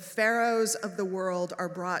the pharaohs of the world are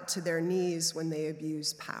brought to their knees when they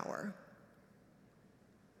abuse power.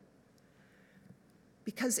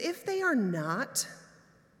 Because if they are not,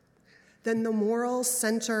 then the moral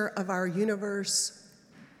center of our universe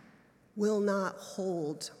will not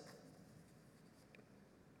hold.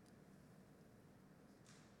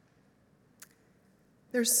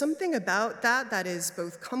 There's something about that is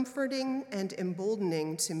both comforting and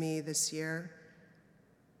emboldening to me this year.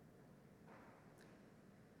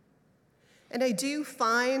 And I do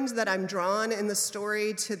find that I'm drawn in the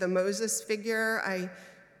story to the Moses figure. I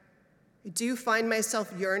do find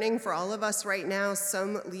myself yearning for all of us right now,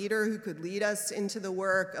 some leader who could lead us into the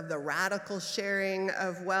work of the radical sharing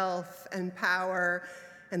of wealth and power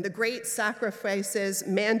and the great sacrifices,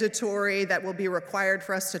 mandatory, that will be required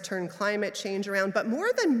for us to turn climate change around. But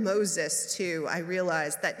more than Moses, too, I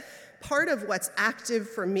realize that part of what's active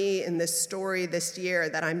for me in this story this year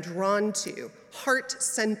that I'm drawn to,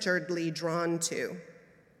 heart-centeredly drawn to,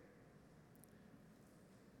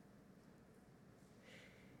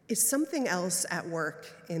 is something else at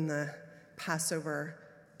work in the Passover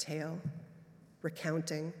tale,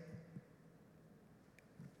 recounting.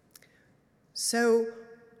 So,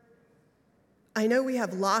 I know we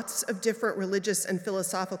have lots of different religious and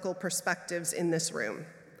philosophical perspectives in this room.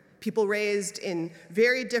 People raised in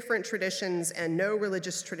very different traditions and no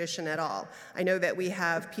religious tradition at all. I know that we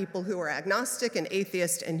have people who are agnostic and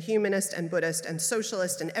atheist and humanist and Buddhist and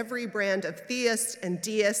socialist and every brand of theist and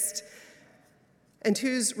deist, and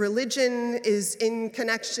whose religion is in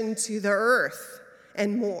connection to the earth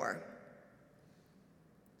and more.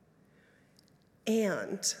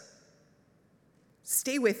 And,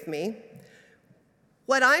 stay with me,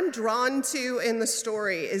 what I'm drawn to in the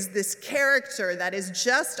story is this character that is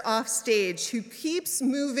just off stage who keeps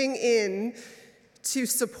moving in to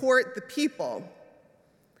support the people.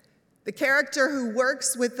 The character who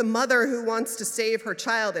works with the mother who wants to save her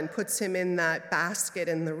child and puts him in that basket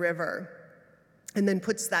in the river, and then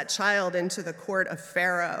puts that child into the court of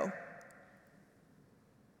Pharaoh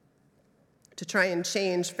to try and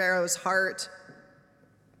change Pharaoh's heart.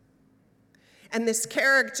 And this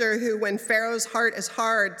character who, when Pharaoh's heart is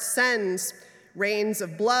hard, sends rains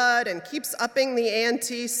of blood and keeps upping the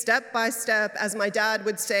ante step by step, as my dad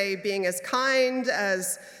would say, being as kind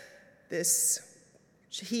as this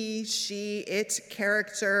he, she, it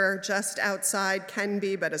character just outside can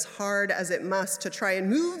be, but as hard as it must to try and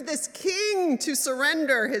move this king to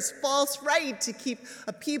surrender his false right to keep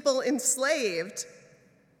a people enslaved.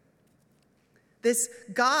 This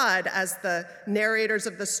God, as the narrators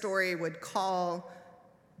of the story would call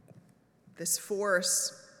this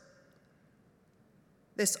force,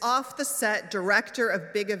 this off-the-set director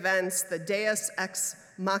of big events, the deus ex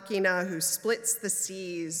machina who splits the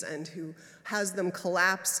seas and who has them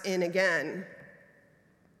collapse in again,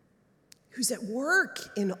 who's at work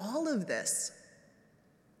in all of this.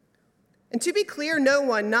 And to be clear, no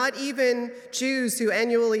one, not even Jews who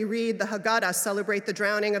annually read the Haggadah, celebrate the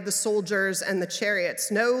drowning of the soldiers and the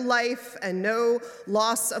chariots. No life and no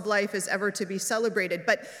loss of life is ever to be celebrated.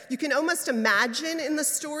 But you can almost imagine in the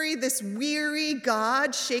story this weary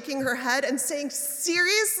God shaking her head and saying,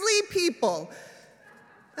 seriously, people,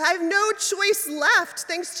 I have no choice left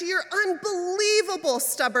thanks to your unbelievable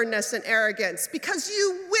stubbornness and arrogance, because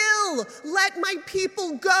you will let my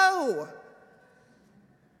people go.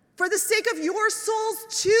 For the sake of your souls,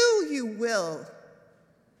 too, you will.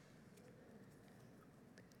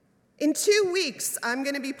 In 2 weeks, I'm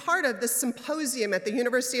going to be part of this symposium at the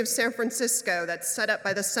University of San Francisco that's set up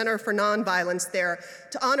by the Center for Nonviolence there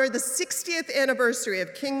to honor the 60th anniversary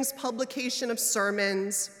of King's publication of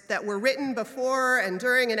sermons that were written before and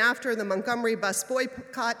during and after the Montgomery bus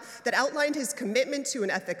boycott that outlined his commitment to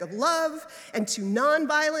an ethic of love and to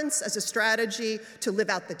nonviolence as a strategy to live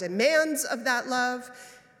out the demands of that love.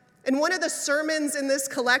 And one of the sermons in this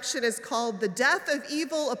collection is called The Death of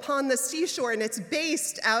Evil Upon the Seashore, and it's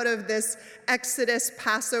based out of this Exodus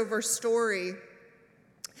Passover story.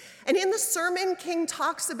 And in the sermon, King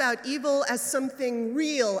talks about evil as something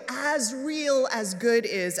real as good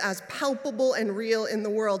is, as palpable and real in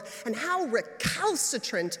the world, and how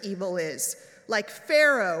recalcitrant evil is, like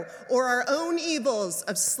Pharaoh or our own evils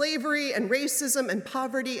of slavery and racism and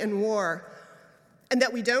poverty and war. And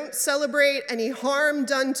that we don't celebrate any harm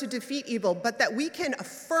done to defeat evil, but that we can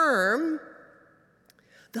affirm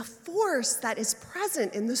the force that is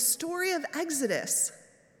present in the story of Exodus.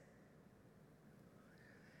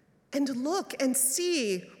 And look and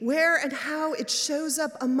see where and how it shows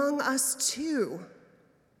up among us too.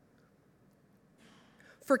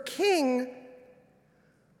 For King,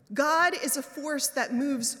 God is a force that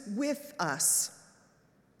moves with us.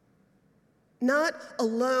 Not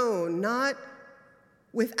alone, not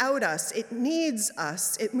without us. It needs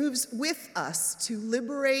us. It moves with us to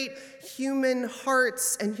liberate human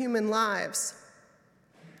hearts and human lives.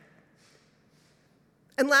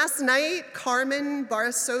 And last night, Carmen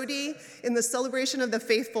Barasodi, in the celebration of the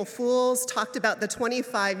Faithful Fools, talked about the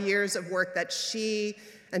 25 years of work that she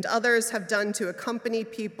and others have done to accompany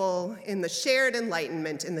people in the shared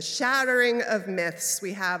enlightenment, in the shattering of myths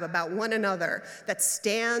we have about one another that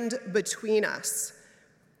stand between us.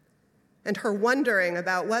 And her wondering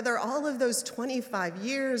about whether all of those 25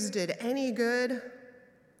 years did any good.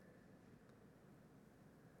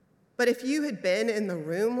 But if you had been in the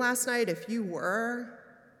room last night, if you were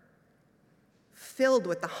filled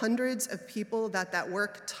with the hundreds of people that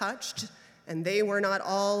work touched, and they were not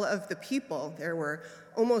all of the people. There were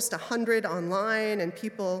almost 100 online and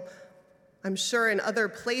people, I'm sure in other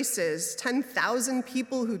places, 10,000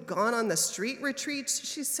 people who'd gone on the street retreats,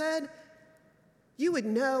 she said. You would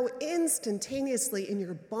know instantaneously in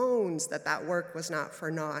your bones that work was not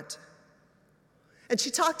for naught. And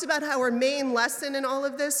she talked about how her main lesson in all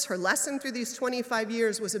of this, her lesson through these 25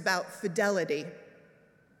 years, was about fidelity.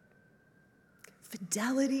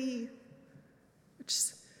 Fidelity, which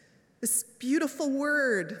is this beautiful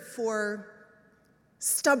word for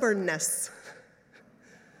stubbornness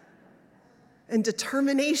and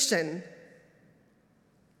determination.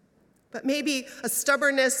 But maybe a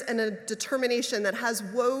stubbornness and a determination that has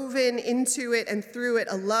woven into it and through it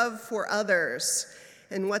a love for others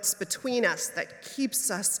and what's between us that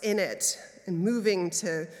keeps us in it and moving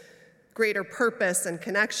to greater purpose and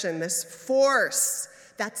connection, this force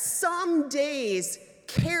that some days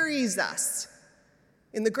carries us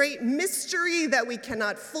in the great mystery that we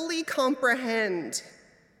cannot fully comprehend.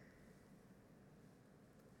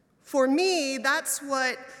 For me, that's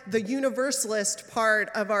what the Universalist part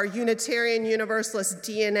of our Unitarian Universalist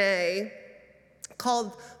DNA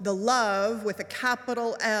called the love with a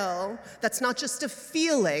capital L, that's not just a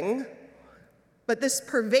feeling, but this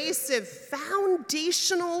pervasive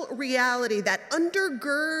foundational reality that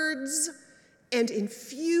undergirds and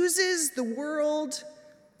infuses the world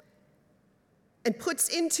and puts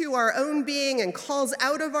into our own being and calls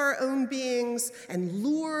out of our own beings and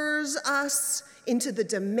lures us into the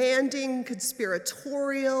demanding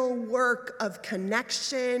conspiratorial work of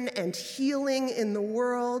connection and healing in the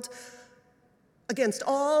world against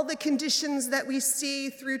all the conditions that we see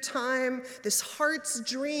through time, this heart's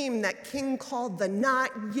dream that King called the not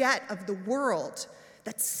yet of the world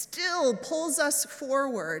that still pulls us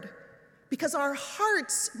forward. Because our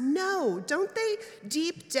hearts know, don't they,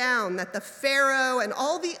 deep down, that the Pharaoh and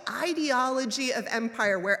all the ideology of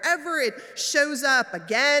empire, wherever it shows up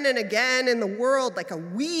again and again in the world like a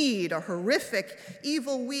weed, a horrific,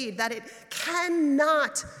 evil weed, that it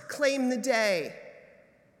cannot claim the day.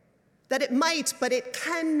 That it might, but it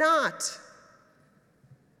cannot.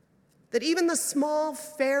 That even the small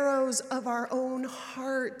pharaohs of our own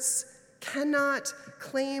hearts cannot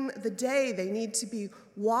claim the day. They need to be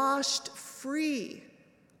washed free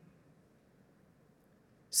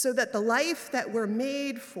so that the life that we're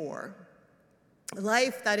made for, a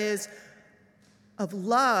life that is of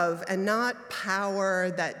love and not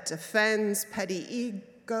power, that defends petty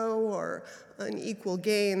ego or unequal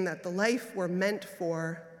gain, that the life we're meant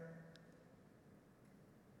for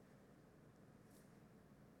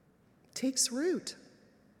takes root.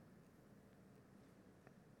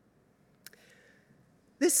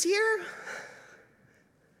 This year,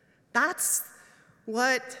 that's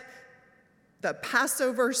what the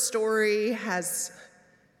Passover story has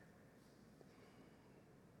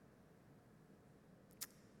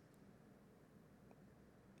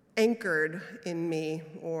anchored in me,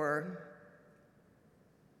 or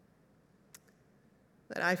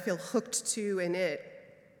that I feel hooked to in it.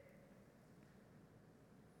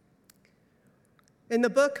 In the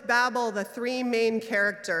book Babel, the three main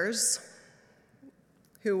characters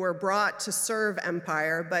who were brought to serve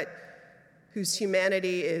empire, but whose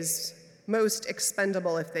humanity is most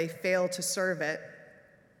expendable if they fail to serve it,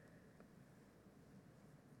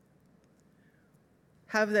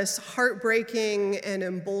 have this heartbreaking and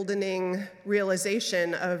emboldening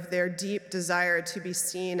realization of their deep desire to be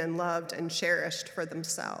seen and loved and cherished for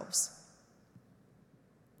themselves.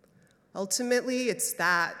 Ultimately, it's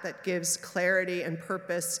that gives clarity and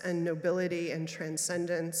purpose and nobility and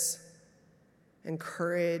transcendence and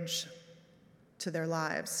courage to their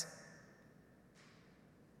lives.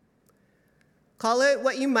 Call it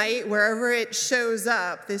what you might, wherever it shows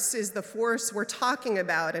up, this is the force we're talking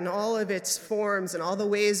about in all of its forms and all the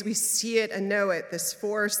ways we see it and know it, this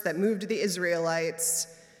force that moved the Israelites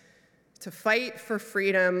to fight for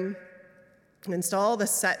freedom against all the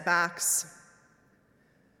setbacks,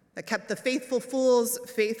 that kept the faithful fools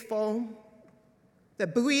faithful,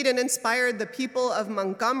 that buoyed and inspired the people of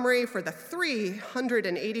Montgomery for the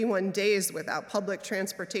 381 days without public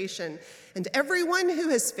transportation, and everyone who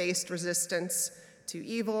has faced resistance to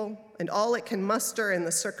evil and all it can muster in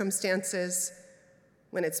the circumstances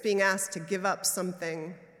when it's being asked to give up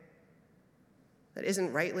something that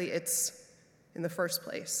isn't rightly its in the first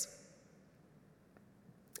place.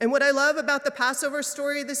 And what I love about the Passover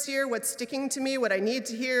story this year, what's sticking to me, what I need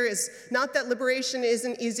to hear is not that liberation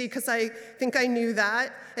isn't easy, because I think I knew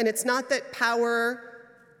that, and it's not that power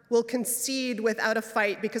will concede without a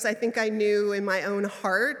fight, because I think I knew in my own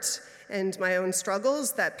heart and my own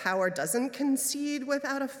struggles that power doesn't concede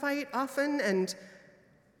without a fight often, and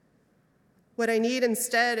what I need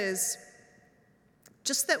instead is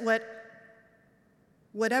just that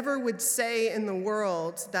whatever would say in the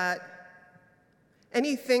world that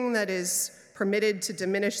anything that is permitted to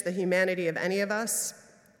diminish the humanity of any of us,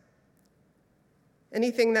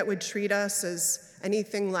 anything that would treat us as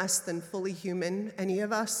anything less than fully human, any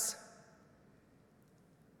of us,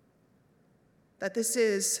 that this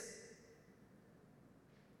is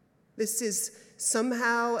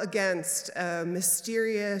somehow against a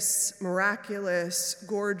mysterious, miraculous,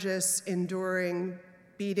 gorgeous, enduring,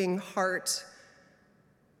 beating heart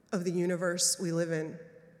of the universe we live in.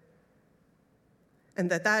 And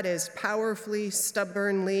that is powerfully,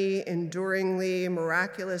 stubbornly, enduringly,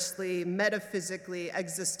 miraculously, metaphysically,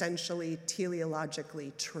 existentially,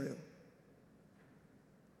 teleologically true.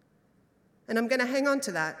 And I'm going to hang on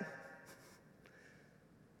to that.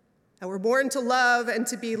 That we're born to love and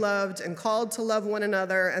to be loved and called to love one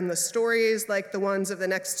another, and the stories like the ones of the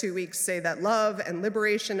next 2 weeks say that love and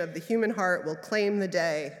liberation of the human heart will claim the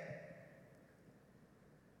day.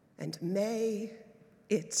 And may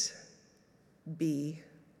it be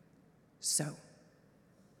so.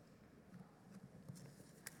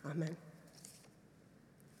 Amen.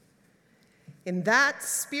 In that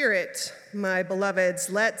spirit, my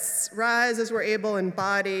beloveds, let's rise as we're able in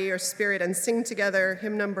body or spirit and sing together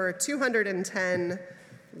hymn number 210,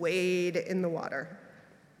 Wade in the Water.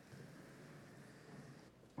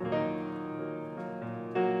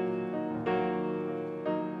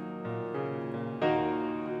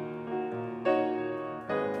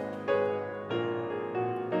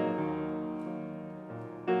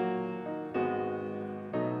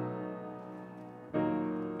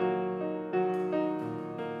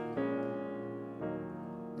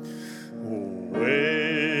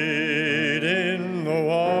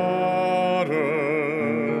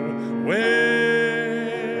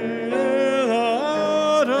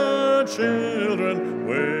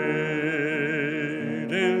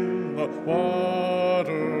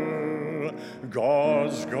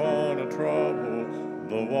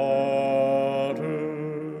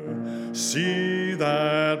 See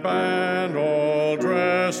that band all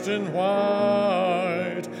dressed dressed in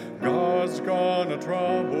white. God's gonna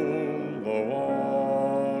trouble the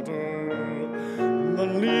water. The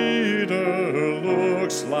leader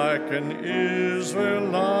looks like an Israelite.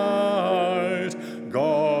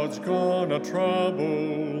 God's gonna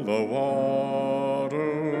trouble the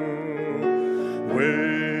water.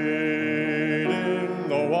 Wade in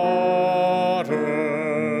the water.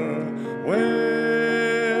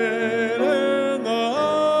 Wade in the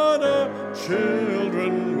water.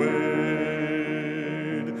 Children,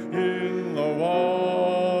 wade in the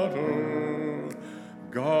water.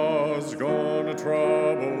 God's gonna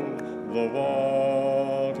trouble the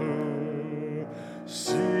water.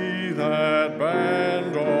 See that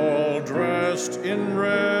band all dressed in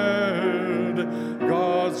red.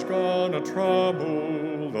 God's gonna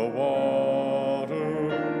trouble the water.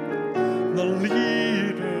 The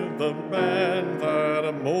leader, the man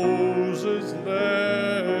that Moses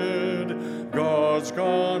led. God's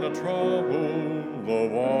gonna trouble the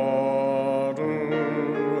water.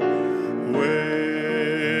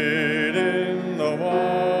 Wade in the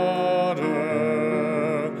water.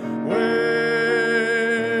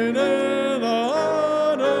 Wade in the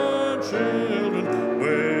water, children.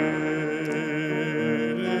 Wade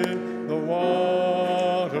in the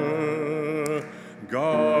water.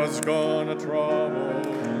 God's gonna trouble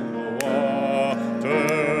the water.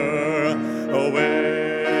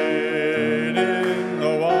 Wade in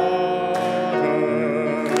the water.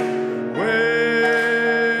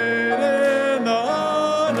 Wade in the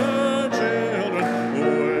water, children.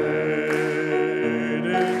 Wade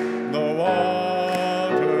in the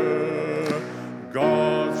water.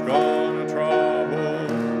 God's gonna trouble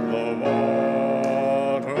the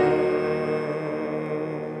water.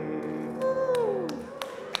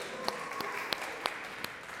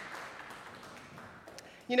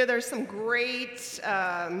 You know, there's some great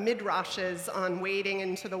midrashes on wading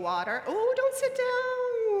into the water. Oh, don't sit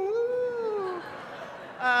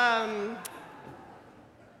down.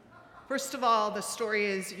 First of all, the story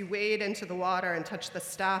is you wade into the water and touch the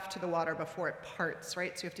staff to the water before it parts,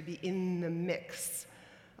 right? So you have to be in the mix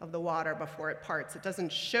of the water before it parts. It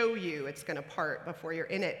doesn't show you it's going to part before you're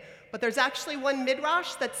in it. But there's actually one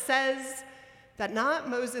midrash that says that not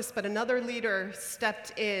Moses, but another leader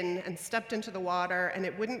stepped into the water, and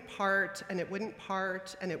it wouldn't part, and it wouldn't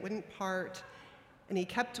part, and it wouldn't part. And he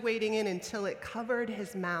kept wading in until it covered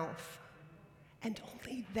his mouth. And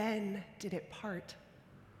only then did it part.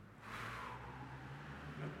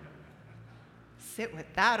 Sit with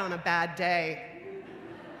that on a bad day.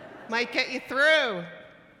 Might get you through.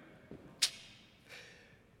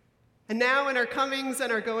 And now in our comings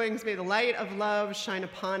and our goings, may the light of love shine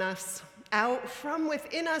upon us, out from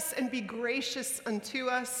within us, and be gracious unto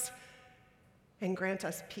us, and grant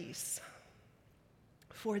us peace.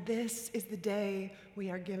 For this is the day we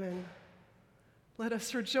are given. Let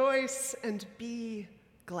us rejoice and be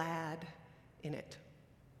glad in it.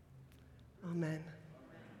 Amen.